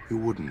 you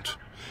wouldn't.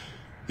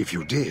 If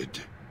you did,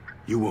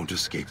 you won't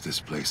escape this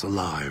place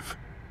alive.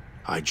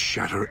 I'd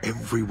shatter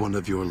every one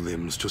of your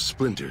limbs to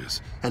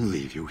splinters and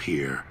leave you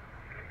here.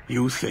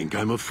 You think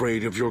I'm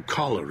afraid of your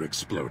collar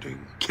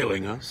exploding,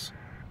 killing us?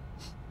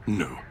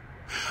 No.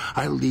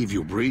 I'll leave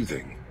you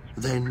breathing,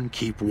 then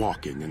keep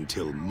walking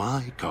until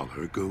my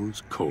collar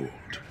goes cold.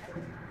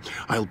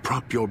 I'll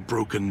prop your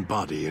broken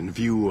body in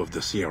view of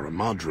the Sierra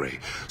Madre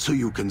so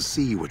you can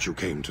see what you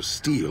came to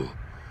steal.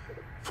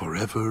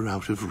 Forever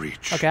out of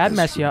reach. Okay, I'd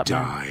mess you up,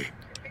 die. man.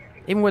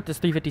 Even with this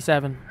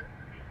 357.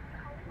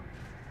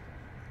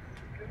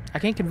 I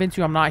can't convince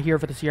you I'm not here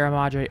for the Sierra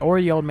Madre or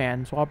the old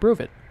man, so I'll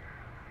prove it.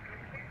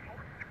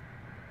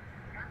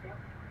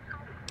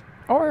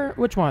 Or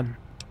which one?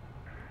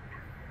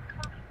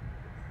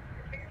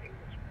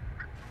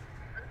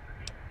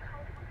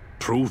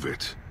 Prove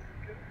it?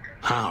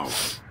 How?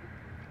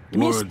 Give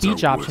me a Words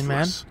speech are option, man.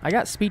 worthless. I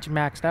got speech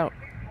maxed out.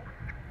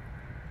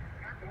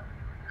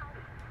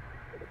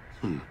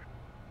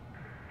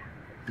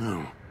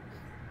 No.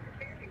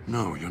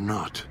 No, you're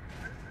not.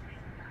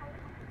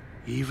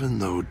 Even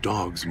though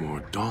Dog's more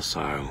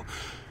docile,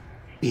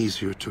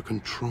 easier to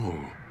control.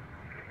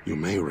 You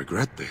may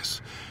regret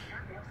this.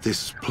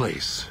 This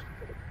place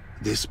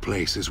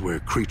is where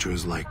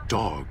creatures like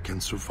Dog can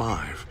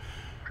survive.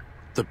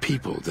 The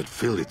people that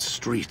fill its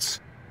streets.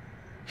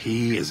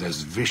 He is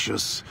as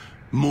vicious,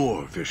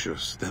 more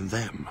vicious than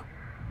them.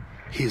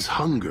 His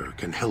hunger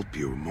can help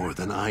you more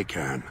than I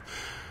can.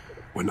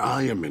 When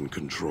I am in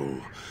control,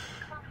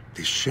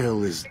 this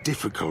shell is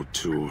difficult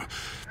to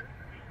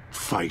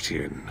fight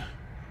in.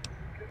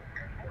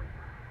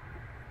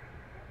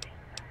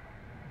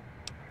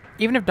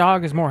 Even if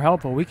Dog is more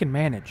helpful, we can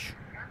manage.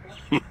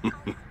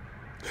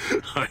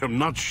 I am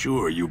not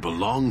sure you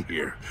belong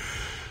here.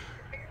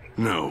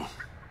 No,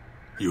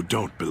 you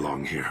don't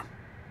belong here.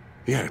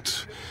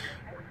 Yet,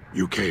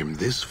 you came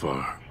this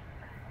far,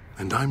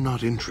 and I'm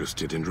not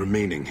interested in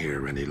remaining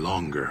here any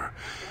longer.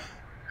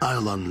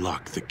 I'll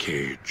unlock the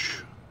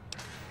cage.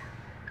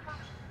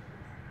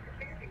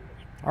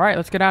 All right,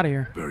 let's get out of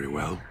here. Very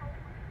well.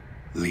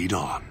 Lead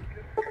on.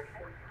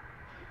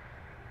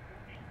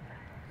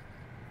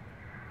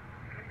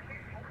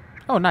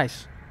 Oh,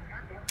 nice.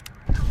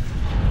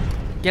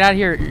 Get out of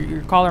here.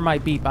 Your collar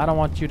might beep. I don't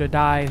want you to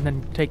die and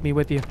then take me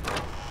with you.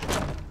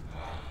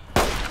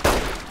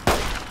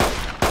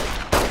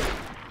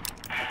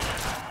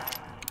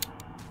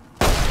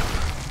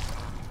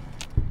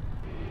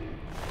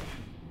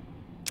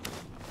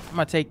 I'm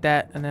gonna take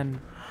that and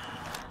then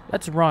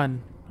let's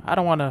run. I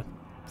don't want to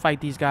fight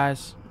these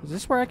guys. Is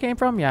this where I came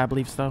from? Yeah, I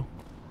believe so.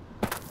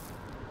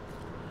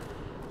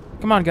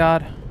 Come on,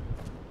 God.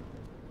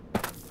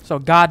 So,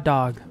 God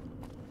Dog.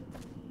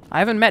 I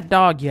haven't met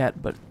Dog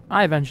yet, but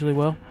I eventually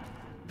will.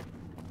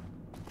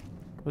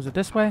 Was it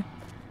this way?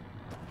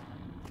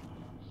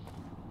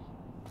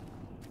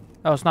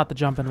 Oh, it's not the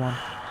jumping one.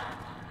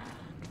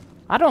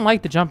 I don't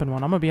like the jumping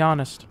one, I'm gonna be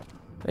honest.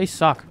 They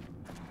suck.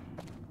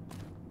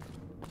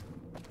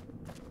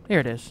 Here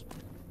it is.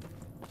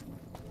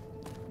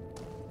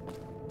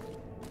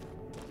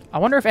 I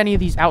wonder if any of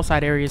these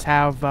outside areas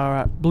have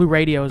blue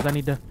radios I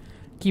need to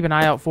keep an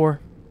eye out for.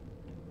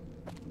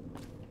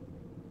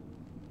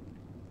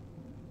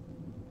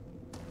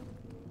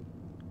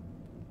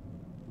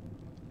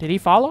 Did he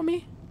follow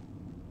me?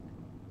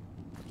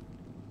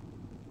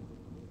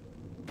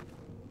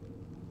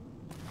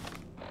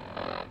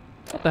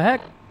 What the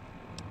heck?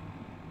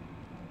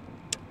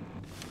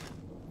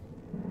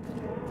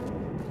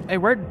 Hey,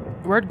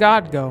 where'd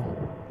God go?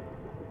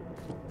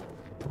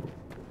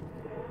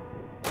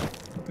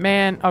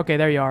 Man, okay,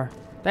 there you are.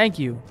 Thank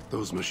you.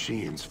 Those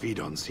machines feed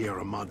on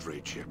Sierra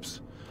Madre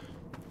chips.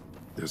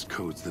 There's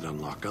codes that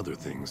unlock other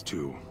things,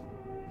 too.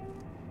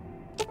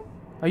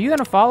 Are you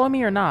gonna follow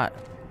me or not?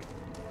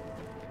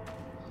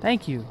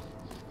 Thank you.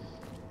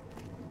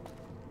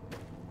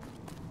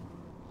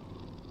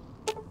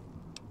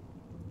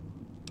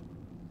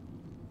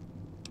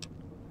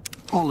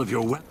 All of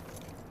your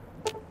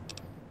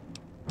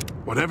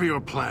whatever you're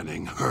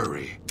planning,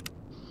 hurry.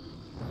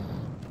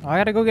 I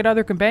gotta go get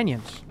other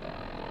companions.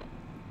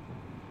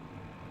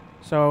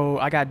 So,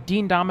 I got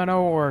Dean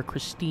Domino or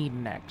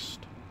Christine next.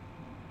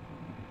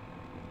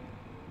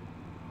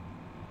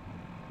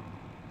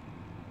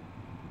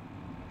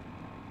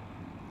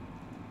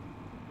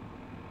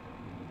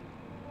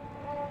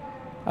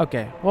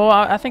 Okay, well,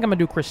 I think I'm gonna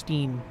do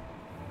Christine.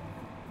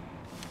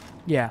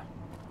 Yeah.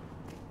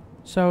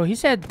 So, he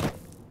said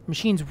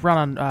machines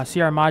run on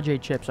Sierra Madre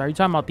chips. Are you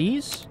talking about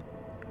these?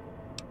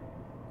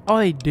 Oh,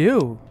 they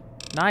do.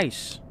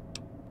 Nice.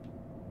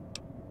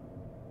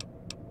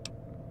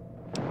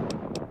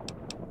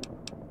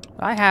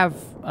 I have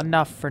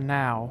enough for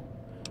now.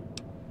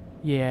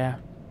 Yeah.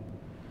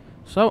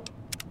 So,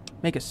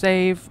 make a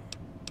save.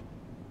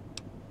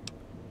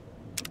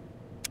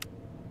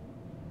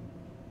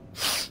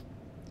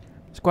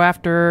 Let's go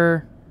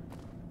after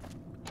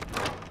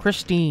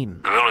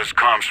Christine. The village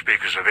comm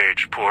speakers have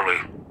aged poorly,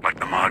 like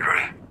the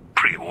Madre.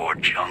 Pre-war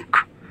junk.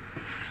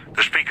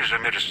 The speakers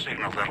emit a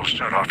signal that'll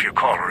set off your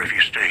caller if you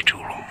stay too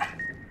long.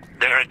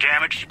 There are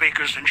damaged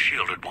speakers and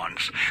shielded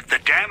ones. The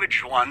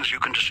damaged ones you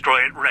can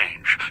destroy at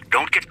range.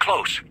 Don't get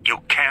close. You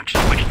can't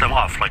switch them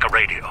off like a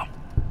radio.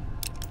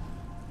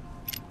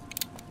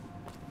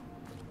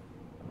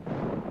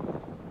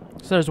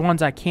 So there's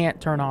ones I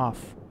can't turn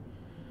off,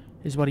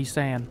 is what he's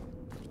saying.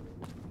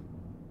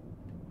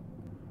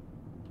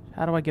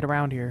 How do I get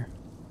around here?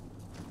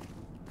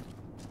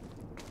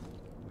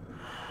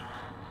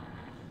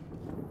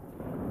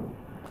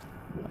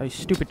 Oh, these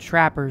stupid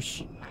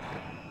trappers.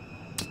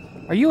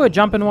 Are you a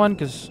jumping one?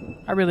 Because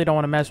I really don't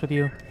want to mess with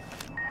you.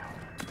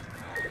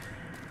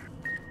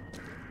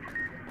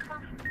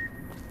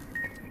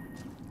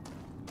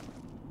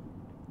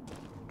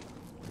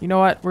 You know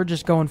what? We're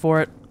just going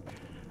for it.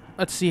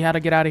 Let's see how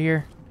to get out of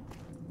here.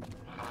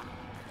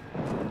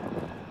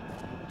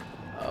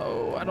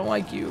 Oh, I don't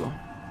like you.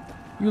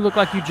 You look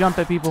like you jump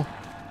at people.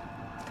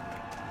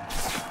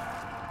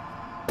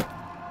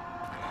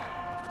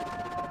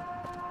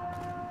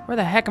 Where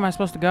the heck am I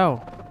supposed to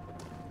go?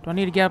 Do I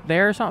need to get up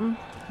there or something?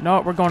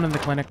 No, we're going in the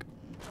clinic.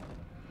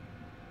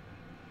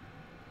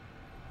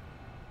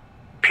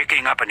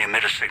 Picking up an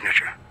emitter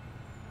signature.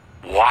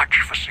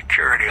 Watch for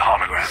security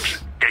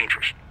holograms.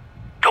 Dangerous.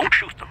 Don't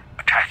shoot them.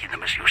 Attacking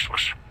them is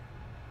useless.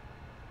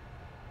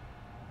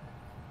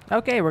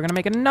 Okay, we're gonna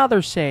make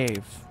another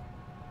save.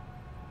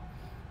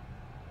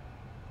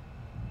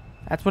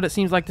 That's what it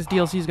seems like this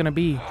DLC is gonna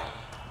be.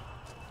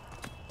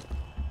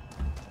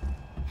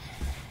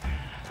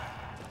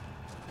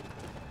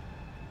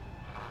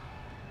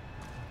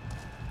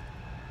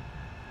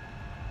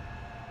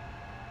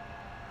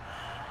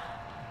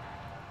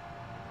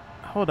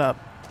 Hold up.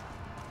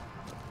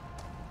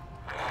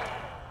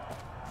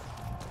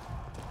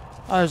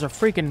 Oh, there's a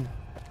freaking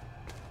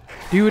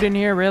dude in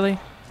here, really?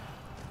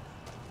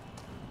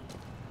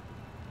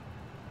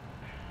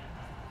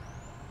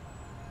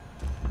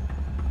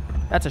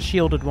 That's a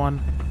shielded one.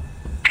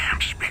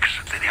 Damn speakers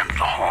at the end of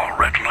the hall.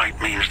 Red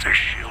light means they're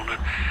shielded.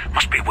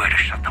 Must be a way to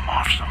shut them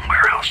off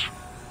somewhere else.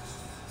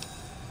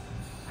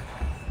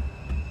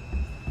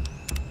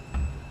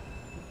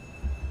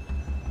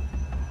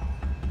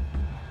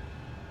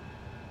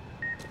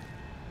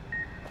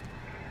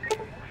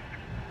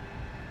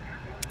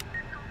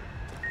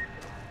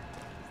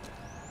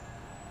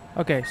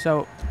 Okay,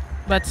 so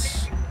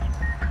let's...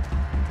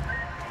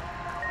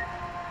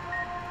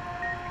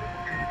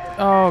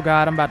 Oh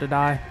god, I'm about to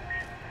die.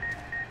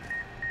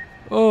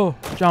 Oh,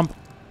 jump.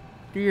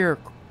 Dear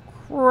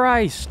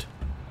Christ.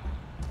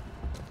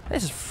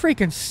 This is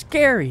freaking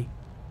scary.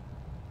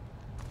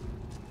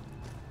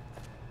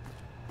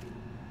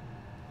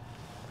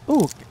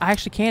 Ooh, I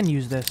actually can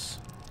use this.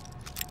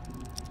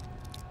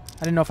 I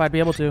didn't know if I'd be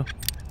able to.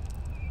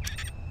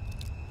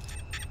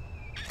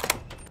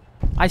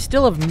 I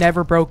still have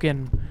never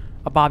broken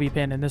a bobby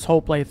pin in this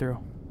whole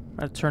playthrough.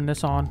 Let's turn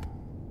this on.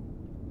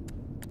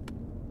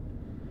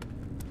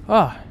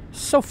 Oh,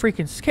 so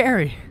freaking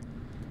scary.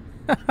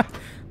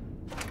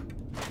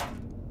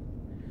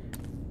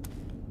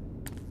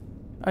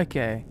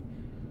 Okay.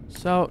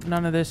 So,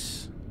 none of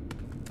this.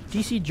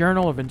 DC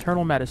Journal of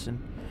Internal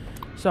Medicine.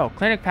 So,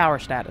 clinic power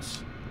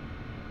status.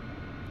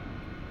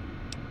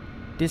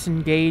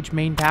 Disengage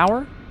main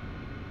power.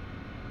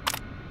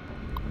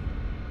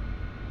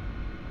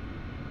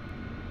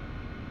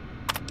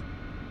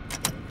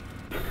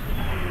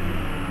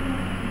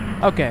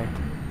 Okay.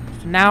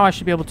 So now I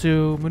should be able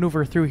to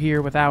maneuver through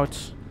here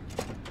without...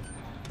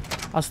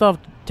 I'll still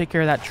have to take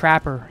care of that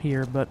trapper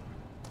here, but...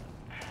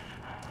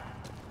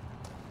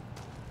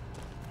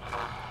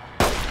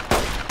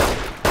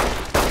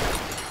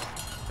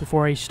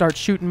 before he starts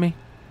shooting me.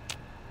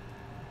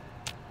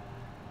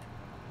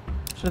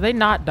 So do they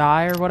not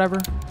die or whatever?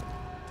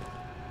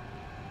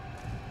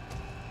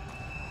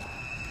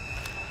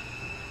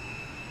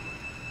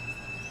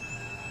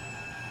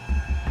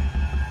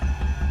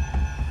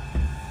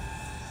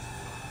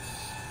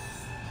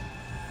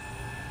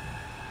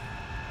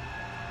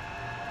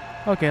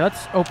 Okay,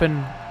 let's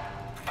open...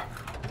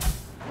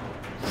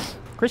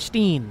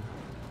 Christine.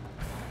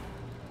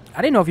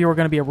 I didn't know if you were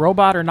going to be a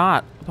robot or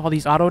not with all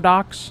these auto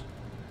docks.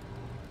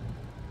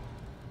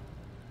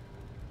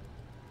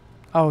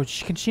 Oh,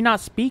 can she not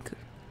speak?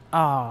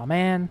 Aw,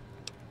 man.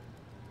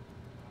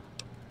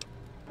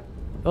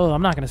 Oh,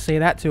 I'm not going to say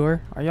that to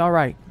her. Are you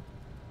alright?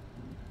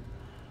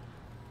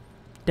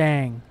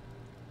 Dang.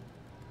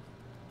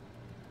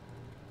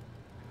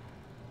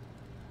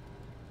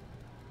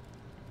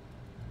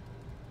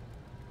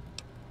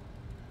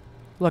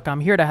 Look,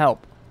 I'm here to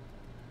help.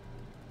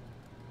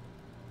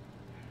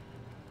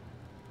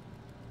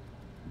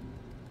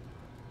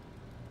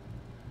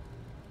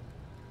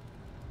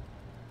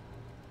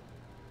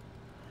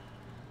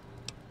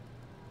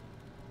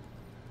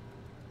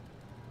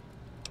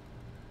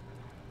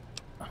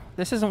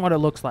 This isn't what it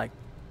looks like.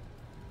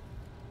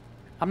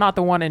 I'm not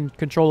the one in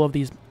control of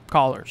these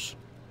collars.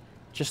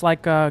 Just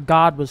like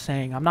God was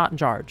saying, I'm not in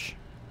charge.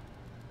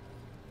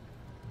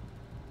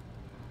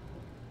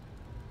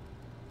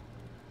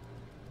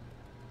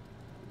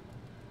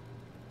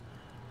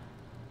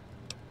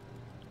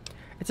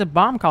 It's a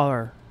bomb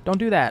collar. Don't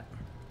do that.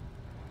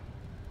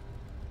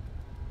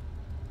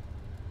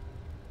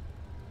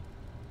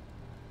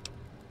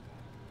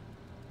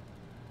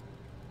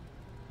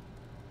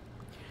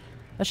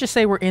 Let's just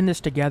say we're in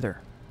this together.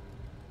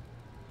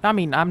 I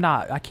mean, I'm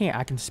not. I can't.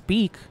 I can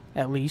speak,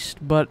 at least.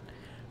 But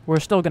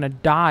we're still going to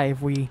die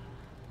if we...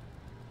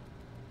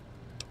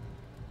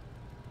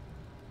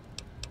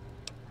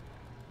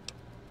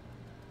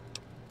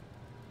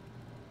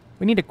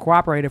 We need to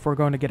cooperate if we're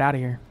going to get out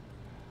of here.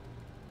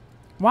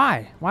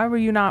 Why? Why will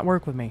you not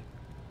work with me?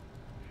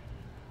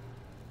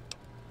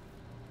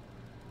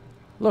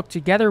 Look,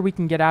 together we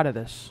can get out of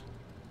this.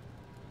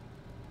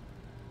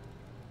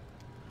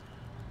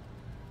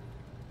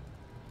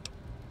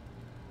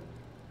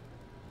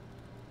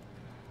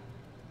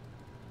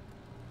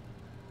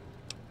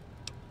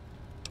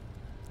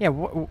 Yeah,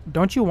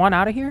 don't you want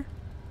out of here?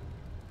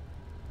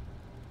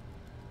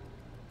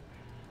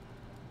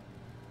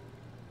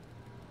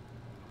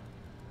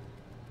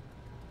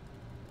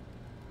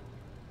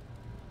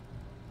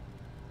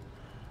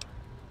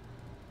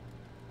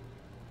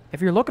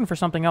 If you're looking for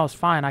something else,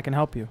 fine, I can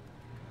help you.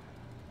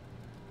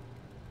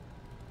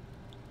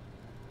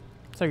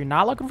 So you're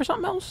not looking for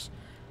something else?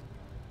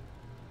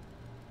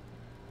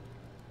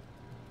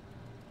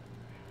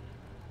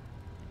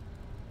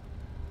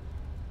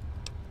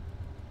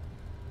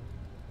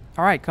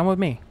 Alright, come with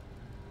me.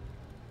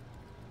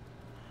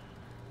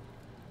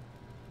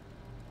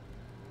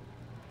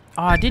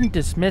 Oh, I didn't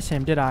dismiss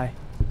him, did I?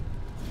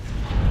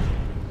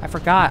 I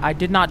forgot. I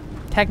did not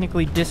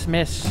technically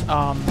dismiss,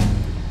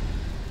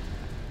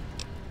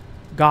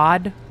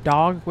 God,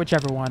 dog,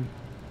 whichever one.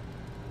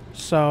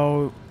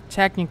 So,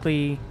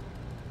 technically...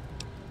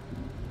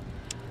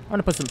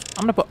 I'm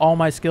gonna put all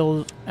my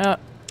skills...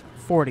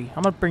 40.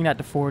 I'm gonna bring that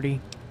to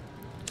 40.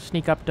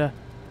 Sneak up to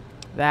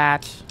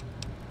that.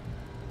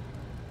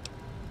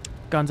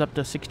 Guns up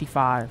to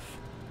 65.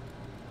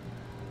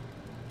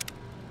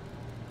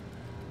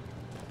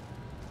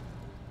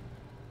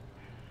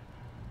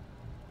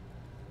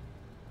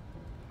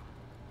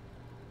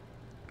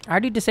 I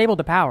already disabled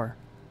the power.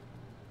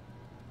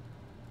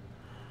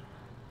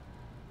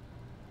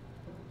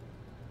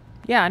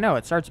 Yeah, I know,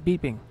 it starts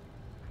beeping.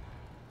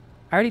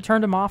 I already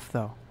turned him off,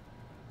 though.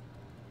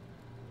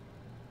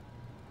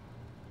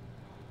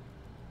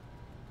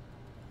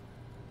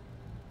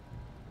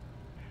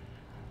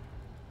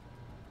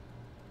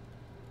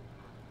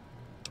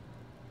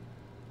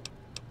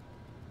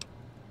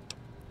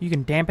 You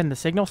can dampen the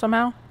signal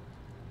somehow?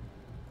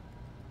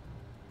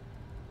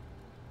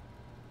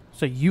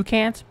 So you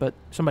can't, but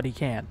somebody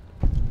can.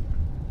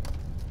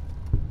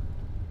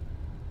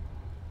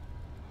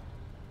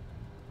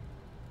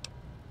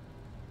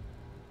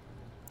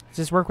 Does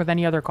this work with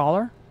any other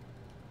caller?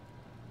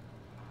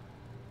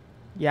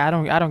 Yeah,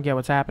 I don't get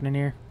what's happening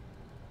here.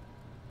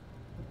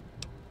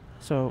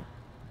 So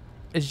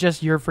it's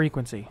just your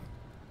frequency.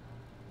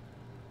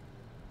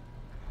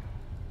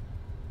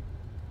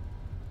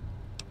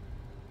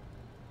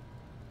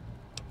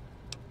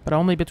 But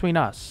only between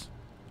us.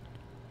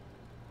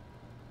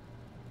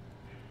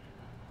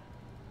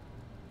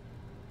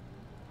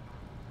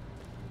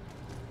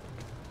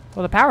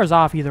 Well, the power's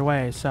off either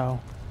way, so...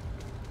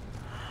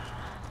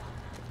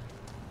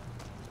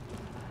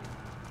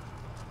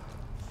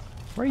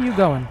 Where are you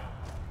going?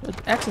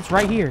 The exit's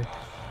right here.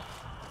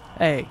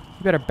 Hey,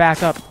 you better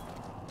back up.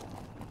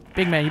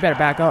 Big man, you better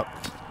back up.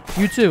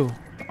 You too.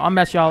 I'll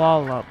mess y'all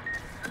all up.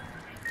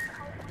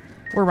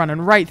 We're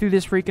running right through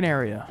this freaking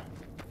area.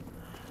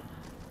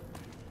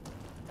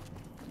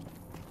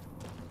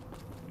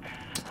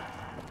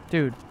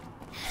 Dude.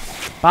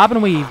 Bob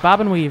and weave, bob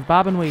and weave,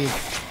 bob and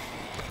weave.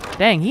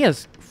 Dang, he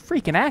is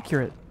freaking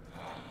accurate.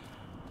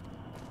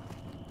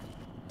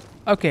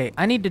 Okay,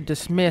 I need to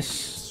dismiss...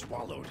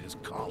 Swallowed his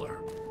collar.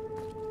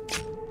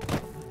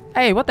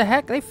 Hey, what the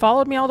heck? They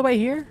followed me all the way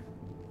here?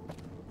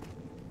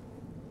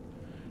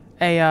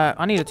 Hey,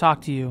 I need to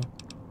talk to you.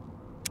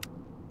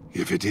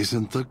 If it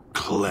isn't the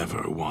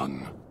clever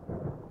one,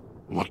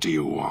 what do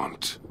you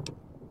want?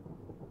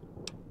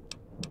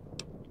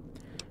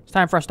 It's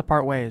time for us to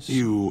part ways.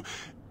 You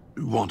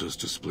want us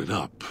to split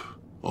up?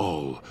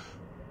 All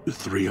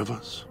three of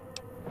us?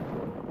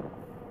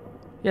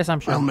 Yes, I'm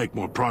sure. I'll make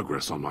more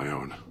progress on my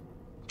own.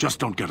 Just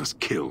don't get us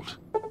killed.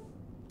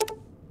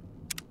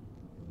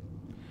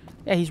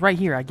 Yeah, he's right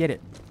here. I get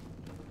it.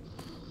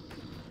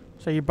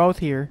 So you're both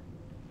here.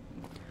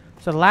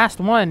 So the last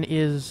one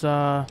is,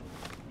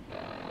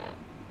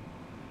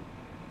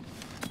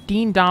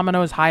 Dean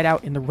Domino's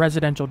hideout in the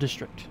residential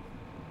district.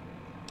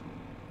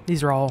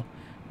 These are all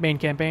main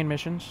campaign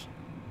missions.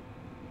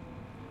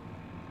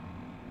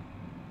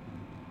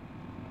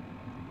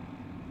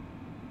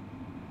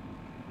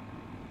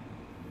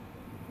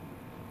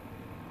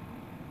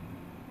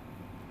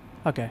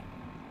 Okay.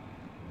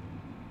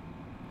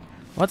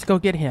 Let's go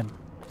get him.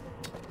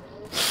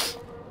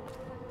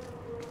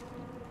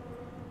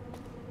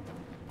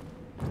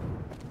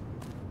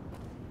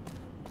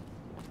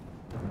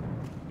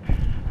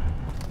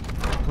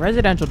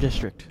 Residential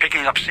district.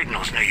 Picking up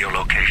signals near your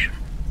location.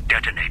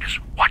 Detonators.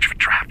 Watch for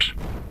traps.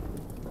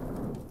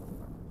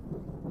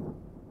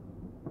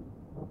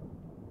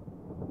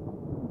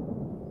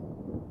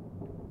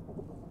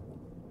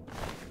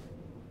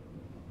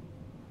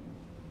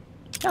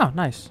 Oh,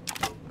 nice.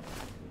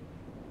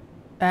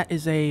 That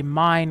is a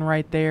mine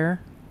right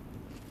there.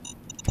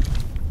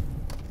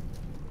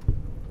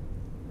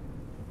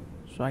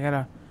 So I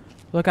gotta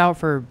look out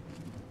for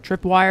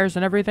tripwires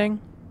and everything.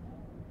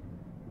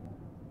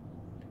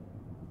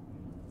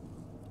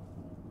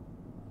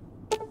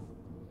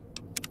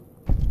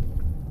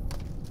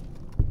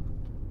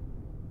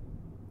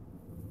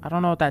 I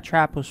don't know what that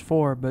trap was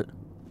for, but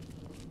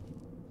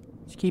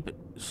let's keep it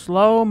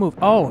slow move.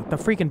 Oh, the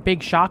freaking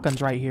big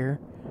shotgun's right here.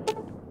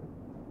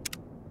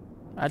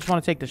 I just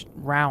want to take the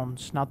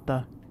rounds, not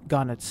the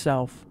gun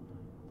itself.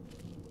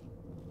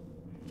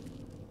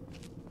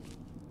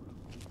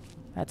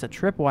 That's a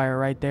tripwire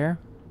right there.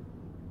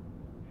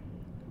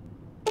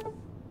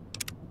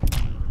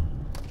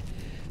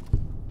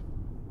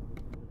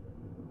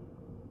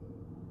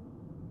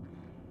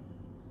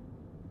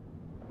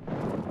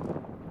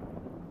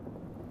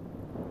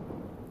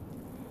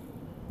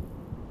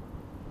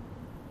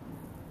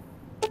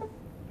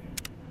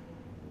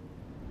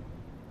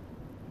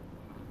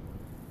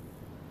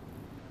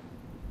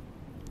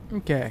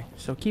 Okay,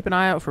 so keep an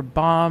eye out for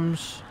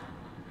bombs,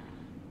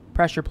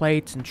 pressure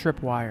plates, and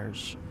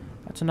tripwires.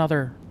 That's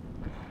another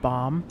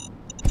bomb.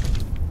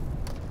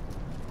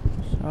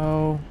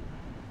 So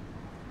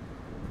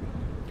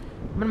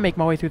I'm gonna make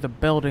my way through the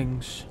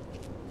buildings.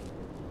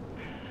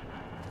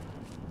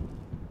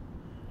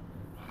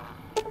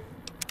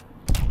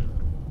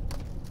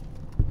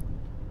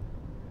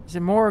 Is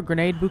it more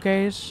grenade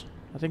bouquets?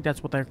 I think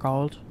that's what they're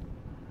called.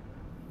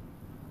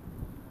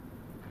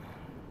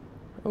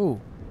 Oh.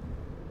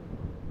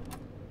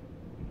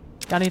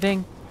 Got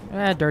anything?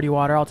 Dirty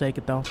water. I'll take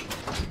it, though.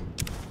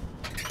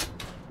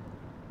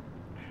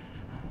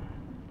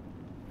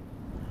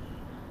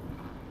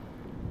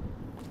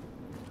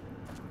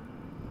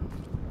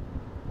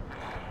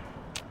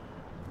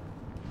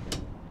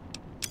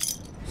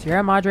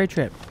 Sierra Madre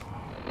trip.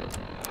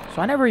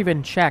 So I never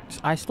even checked.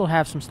 I still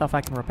have some stuff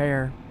I can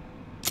repair.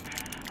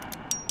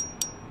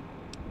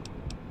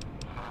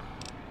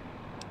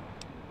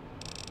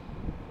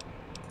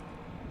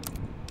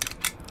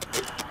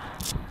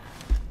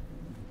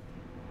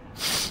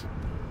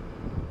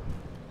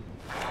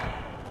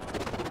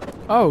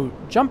 Oh,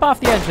 jump off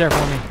the edge there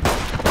for me.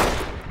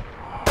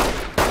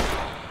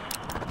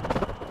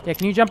 Yeah,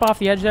 can you jump off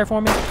the edge there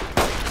for me?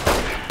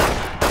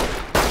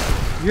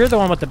 You're the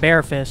one with the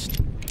bare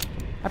fist.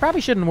 I probably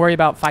shouldn't worry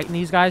about fighting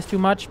these guys too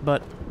much,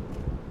 but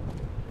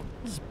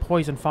this is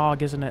poison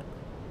fog, isn't it?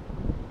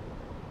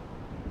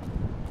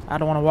 I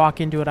don't want to walk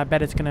into it. I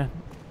bet it's going to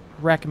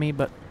wreck me,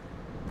 but...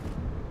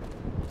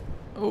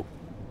 Oh.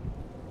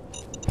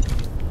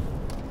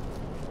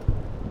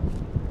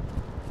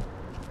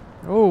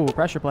 Oh,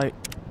 pressure plate.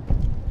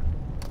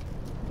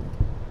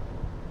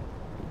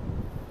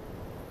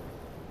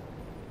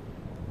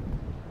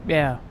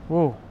 Yeah,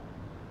 whoa.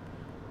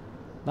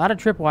 A lot of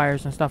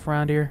tripwires and stuff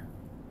around here.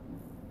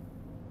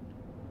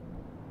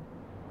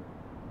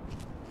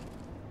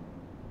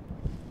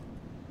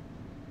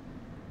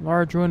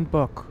 Large ruined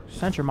book.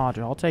 Sensor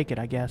module. I'll take it,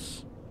 I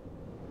guess.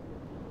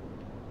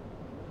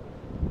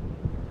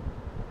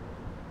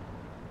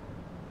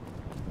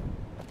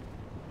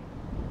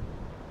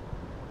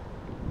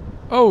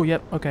 Oh,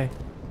 yep, okay.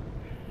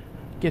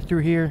 Get through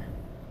here.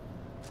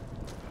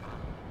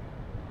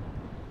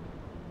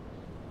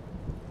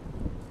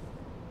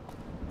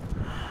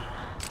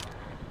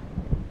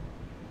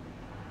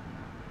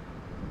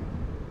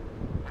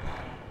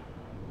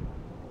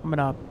 I'm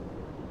gonna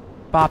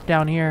bop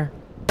down here.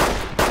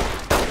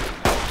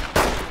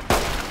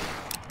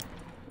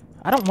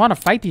 I don't want to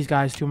fight these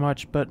guys too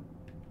much, but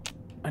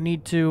I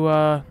need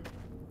to,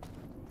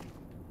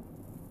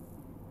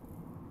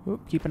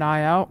 keep an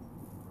eye out.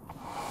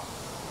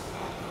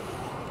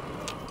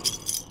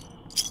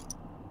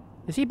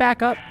 Is he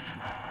back up?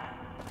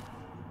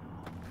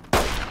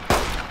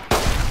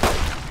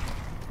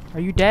 Are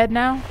you dead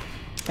now?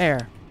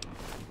 There.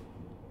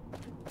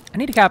 I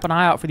need to keep an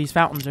eye out for these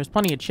fountains. There's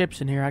plenty of chips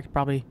in here I could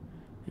probably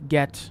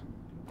get.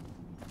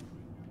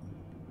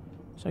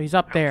 So he's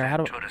up there. How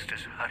do tourist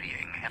is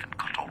hurrying. Haven't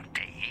got all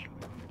day.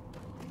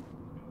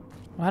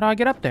 How do I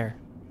get up there?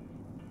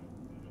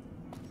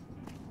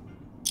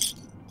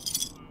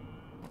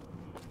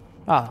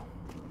 Oh.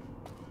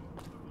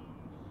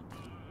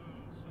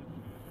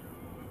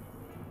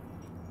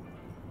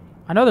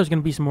 I know there's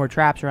gonna be some more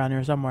traps around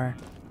here somewhere.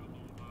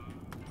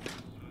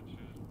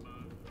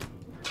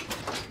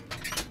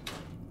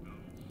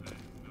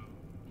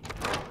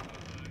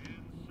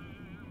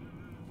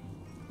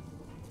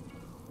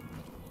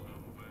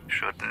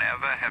 Should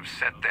never have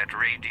set that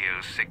radio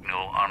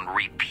signal on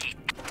repeat.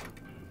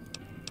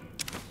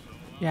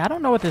 Yeah, I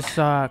don't know what this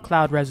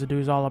cloud residue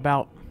is all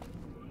about.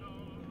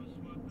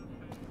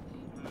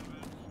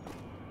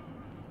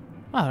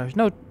 Oh, there's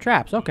no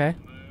traps. Okay.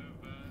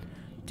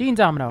 Dean's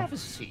Domino. Have a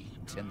seat,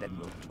 and then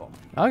we'll talk.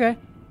 Okay.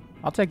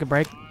 I'll take a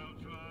break.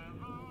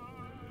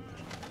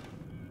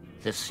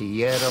 The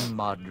Sierra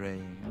Madre.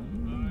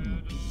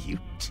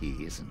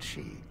 Beauty, isn't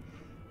she?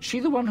 She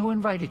the one who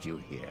invited you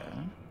here?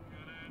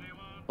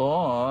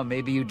 Or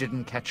maybe you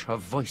didn't catch her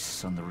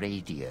voice on the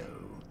radio.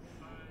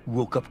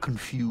 Woke up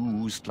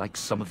confused like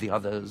some of the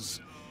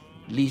others.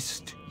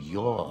 Least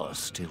you're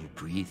still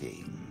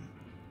breathing.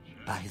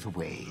 By the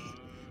way,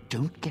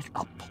 don't get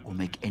up or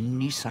make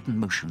any sudden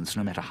motions,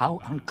 no matter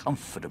how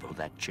uncomfortable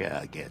that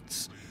chair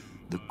gets.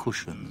 The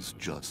cushion's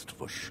just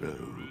for show.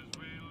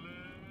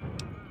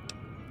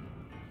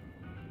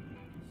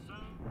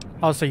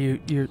 Also,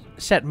 you're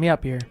setting me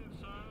up here.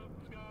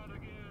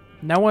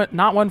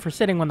 Not one for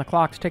sitting when the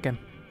clock's ticking.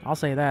 I'll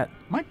say that.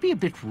 Might be a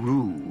bit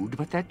rude,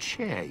 but that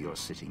chair you're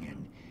sitting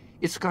in,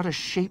 it's got a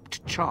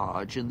shaped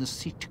charge in the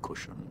seat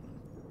cushion.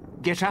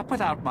 Get up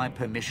without my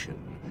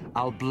permission.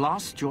 I'll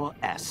blast your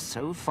ass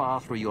so far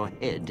through your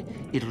head,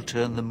 it'll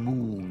turn the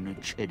moon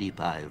cherry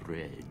pie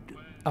red.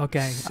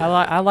 Okay, So,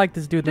 I like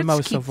this dude the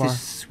most so far. Let's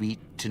keep this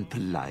sweet and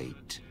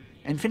polite,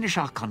 and finish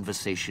our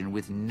conversation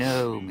with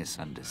no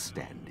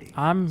misunderstandings.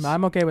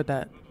 I'm okay with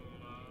that.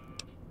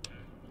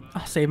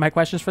 I'll save my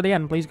questions for the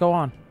end. Please go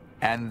on.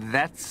 And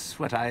that's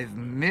what I've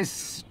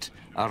missed,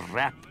 a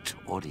rapt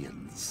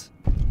audience.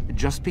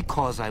 Just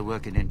because I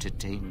work in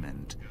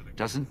entertainment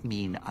doesn't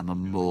mean I'm a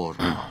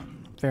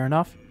moron. Fair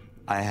enough.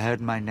 I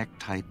heard my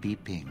necktie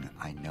beeping.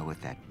 I know what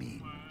that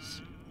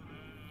means.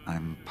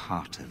 I'm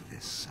part of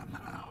this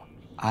somehow.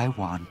 I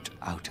want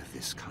out of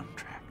this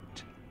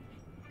contract.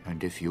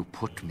 And if you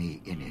put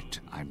me in it,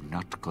 I'm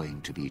not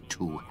going to be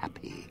too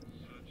happy.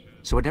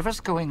 So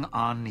whatever's going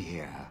on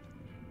here,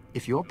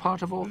 if you're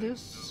part of all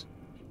this,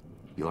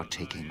 you're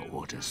taking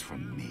orders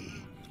from me.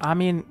 I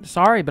mean,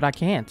 sorry, but I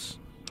can't.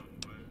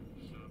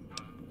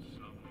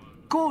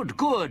 Good,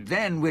 good.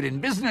 Then we're in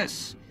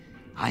business.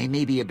 I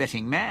may be a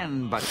betting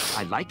man, but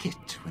I like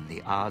it when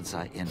the odds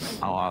are in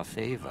our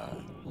favor.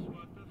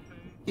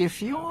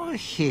 If you're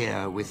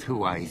here with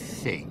who I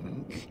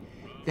think,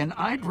 then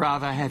I'd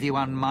rather have you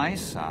on my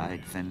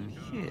side than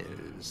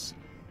his.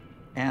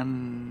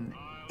 And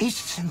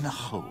it's in the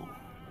hole.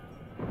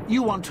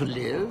 You want to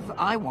live,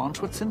 I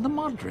want what's in the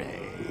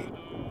Madre.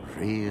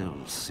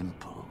 Real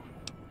simple.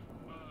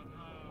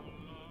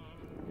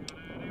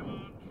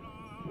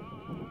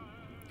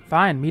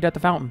 Fine, meet at the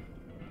fountain.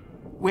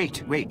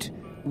 Wait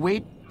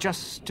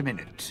just a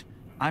minute.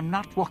 I'm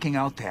not walking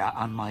out there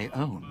on my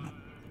own.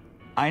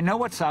 I know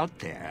what's out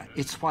there.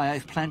 It's why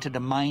I've planted a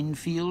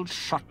minefield,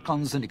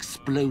 shotguns, and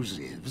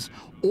explosives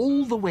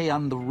all the way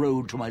on the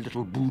road to my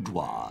little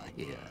boudoir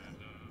here.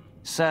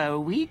 So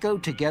we go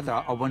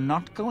together or we're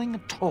not going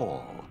at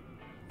all.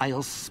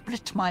 I'll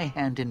split my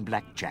hand in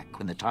blackjack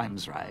when the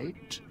time's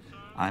right.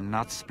 I'm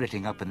not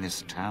splitting up in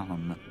this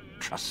town,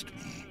 trust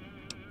me.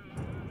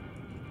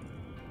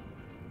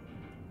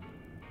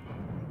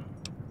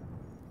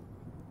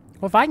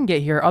 Well, if I can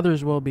get here,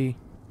 others will be.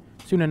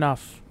 Soon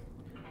enough.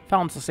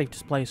 Fountain's the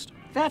safest place.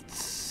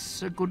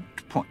 That's a good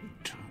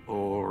point.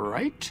 All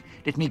right.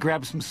 Let me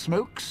grab some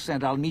smokes,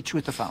 and I'll meet you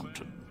at the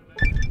fountain.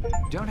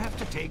 Don't have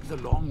to take the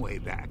long way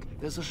back.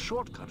 There's a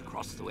shortcut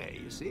across the way,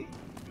 you see?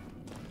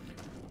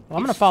 Well,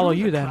 I'm going to follow It's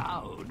you through the then.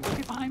 cloud, but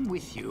if I'm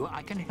with you,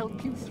 I can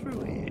help you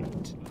through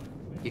it.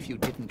 If you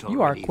didn't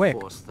You are already quick.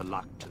 force the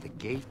lock to the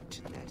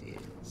gate, that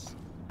is.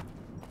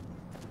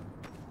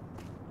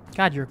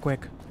 God, you're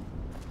quick.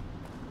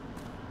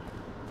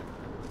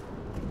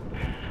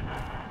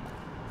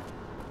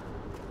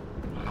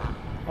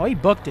 Oh, he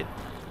booked it.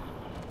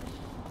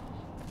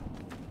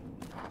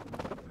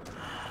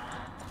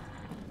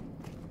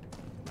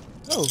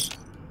 Oh.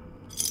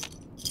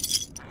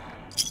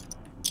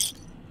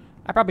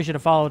 I probably should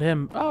have followed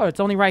him. Oh, it's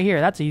only right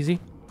here. That's easy.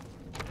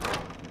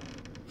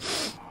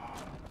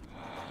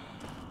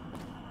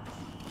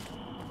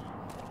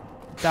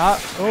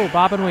 Oh,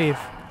 bob and weave.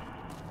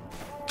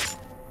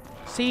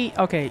 See?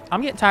 Okay,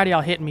 I'm getting tired of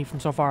y'all hitting me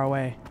from so far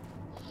away.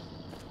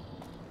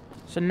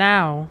 So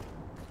now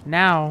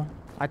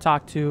I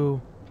talk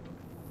to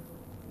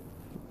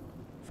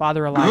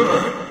Father Elijah.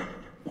 Good.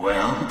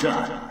 Well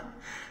done.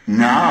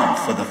 Now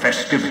for the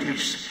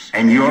festivities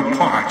and your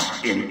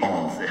parts in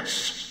all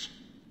this.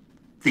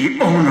 The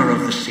owner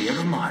of the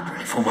Sierra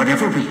Madre, for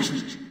whatever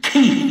reason,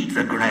 keyed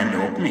the grand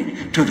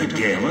opening to the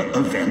gala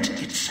event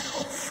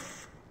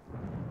itself.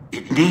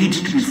 It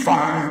needs to be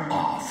fired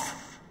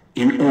off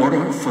in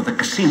order for the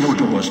casino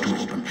doors to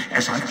open.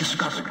 As I've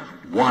discovered,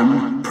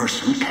 one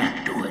person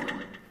can't do it.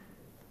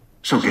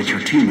 So get your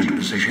team into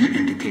position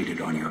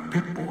indicated on your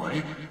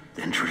Pip-Boy,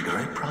 then trigger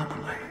it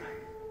properly.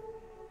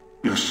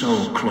 You're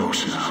so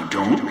close now,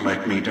 don't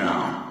let me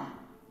down.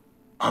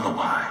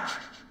 Otherwise,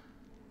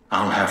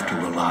 I'll have to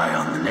rely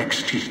on the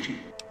next team.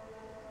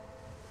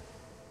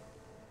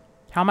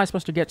 How am I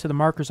supposed to get to the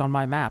markers on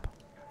my map?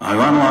 I've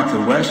unlocked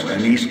the west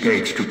and east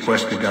gates to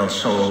Cuesta del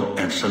Sol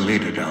and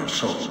Salida del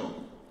Sol.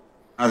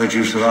 Now that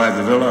you've survived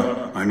the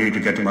villa, I need to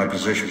get to my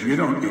position. You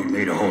don't need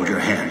me to hold your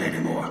hand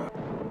anymore.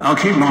 I'll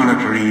keep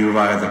monitoring you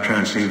via the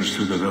transceivers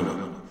through the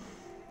villa.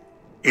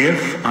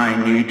 If I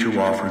need to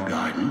offer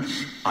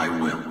guidance, I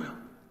will.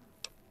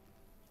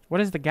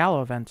 What is the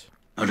gala event?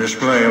 A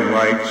display of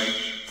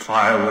lights,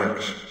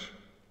 fireworks,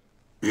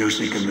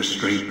 music in the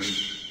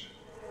streets.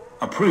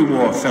 A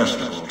pre-war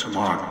festival to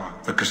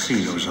mark the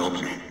casino's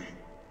opening.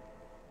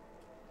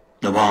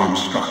 The bomb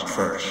struck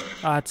first.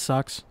 Ah, it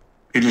sucks.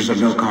 It is of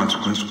no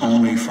consequence,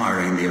 only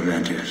firing the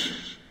event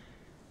is.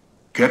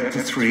 Get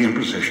the three in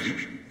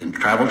position, then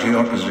travel to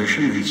your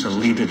position in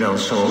Salida del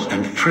Sol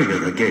and trigger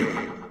the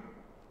gala.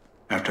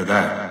 After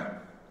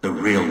that, the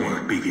real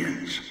work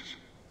begins.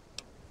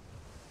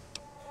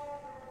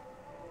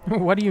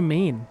 What do you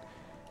mean?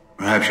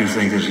 Perhaps you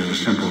think this is a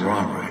simple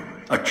robbery,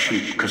 a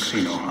cheap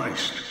casino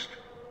heist.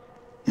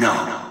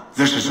 No,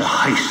 this is a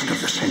heist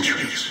of the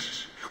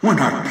centuries. We're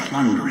not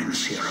plundering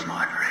Sierra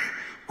Madre.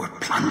 We're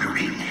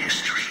plundering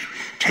history,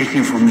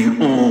 taking from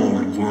the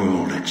old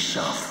world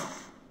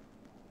itself.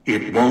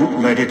 It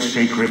won't let its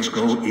secrets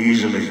go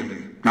easily,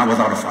 not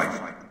without a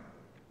fight.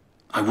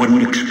 I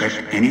wouldn't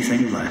expect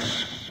anything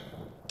less.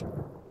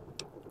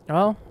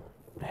 Well,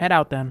 head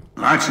out then.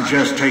 I'd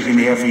suggest taking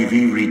the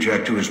FEV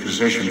reject to his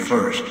position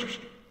first.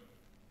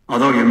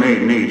 Although you may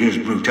need his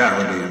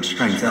brutality and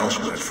strength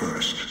elsewhere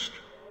first.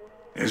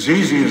 As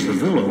easy as the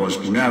villa was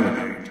to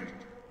navigate,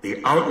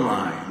 the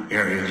outlying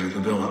areas of the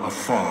villa are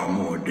far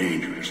more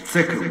dangerous,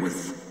 thicker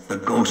with the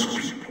ghost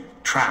people,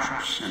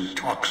 traps, and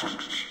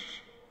toxins.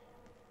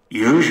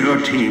 Use your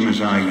team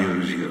as I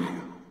use you.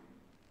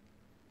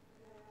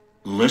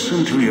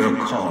 Listen to your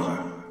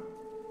caller.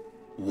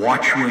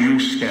 Watch where you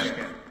step.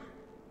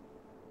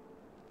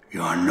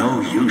 You're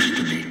no use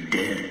to me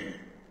dead.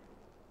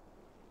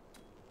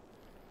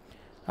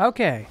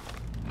 Okay.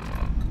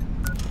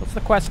 What's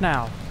the quest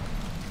now?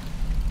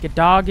 Get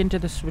Dog into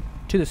the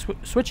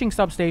switching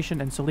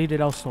substation and Salida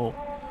del Sol.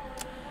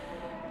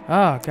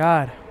 Oh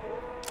God.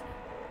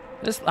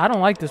 I don't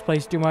like this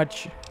place too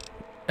much.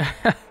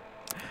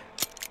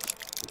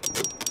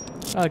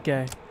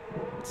 Okay.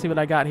 Let's see what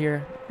I got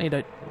here. I need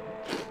to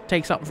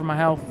take something for my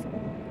health.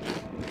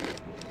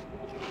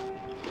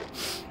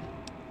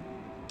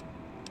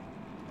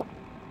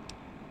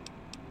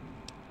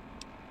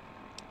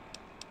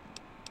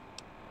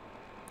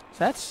 So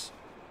that's...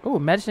 Ooh,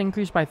 medicine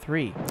increased by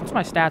 3. What's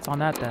my stats on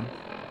that then?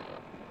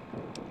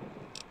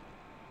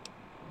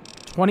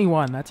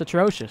 21. That's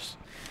atrocious.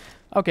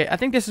 Okay, I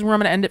think this is where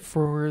I'm going to end it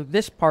for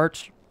this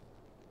part.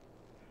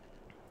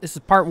 This is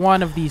part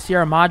 1 of the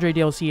Sierra Madre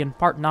DLC and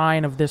part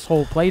 9 of this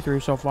whole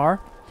playthrough so far.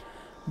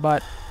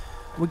 But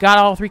we got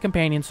all 3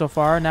 companions so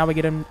far. Now we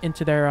get them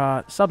into their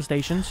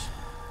substations.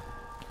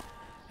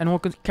 And we'll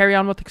carry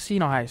on with the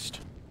casino heist.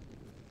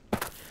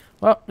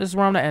 Well, this is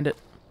where I'm going to end it.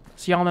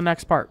 See y'all in the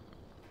next part.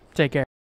 Take care.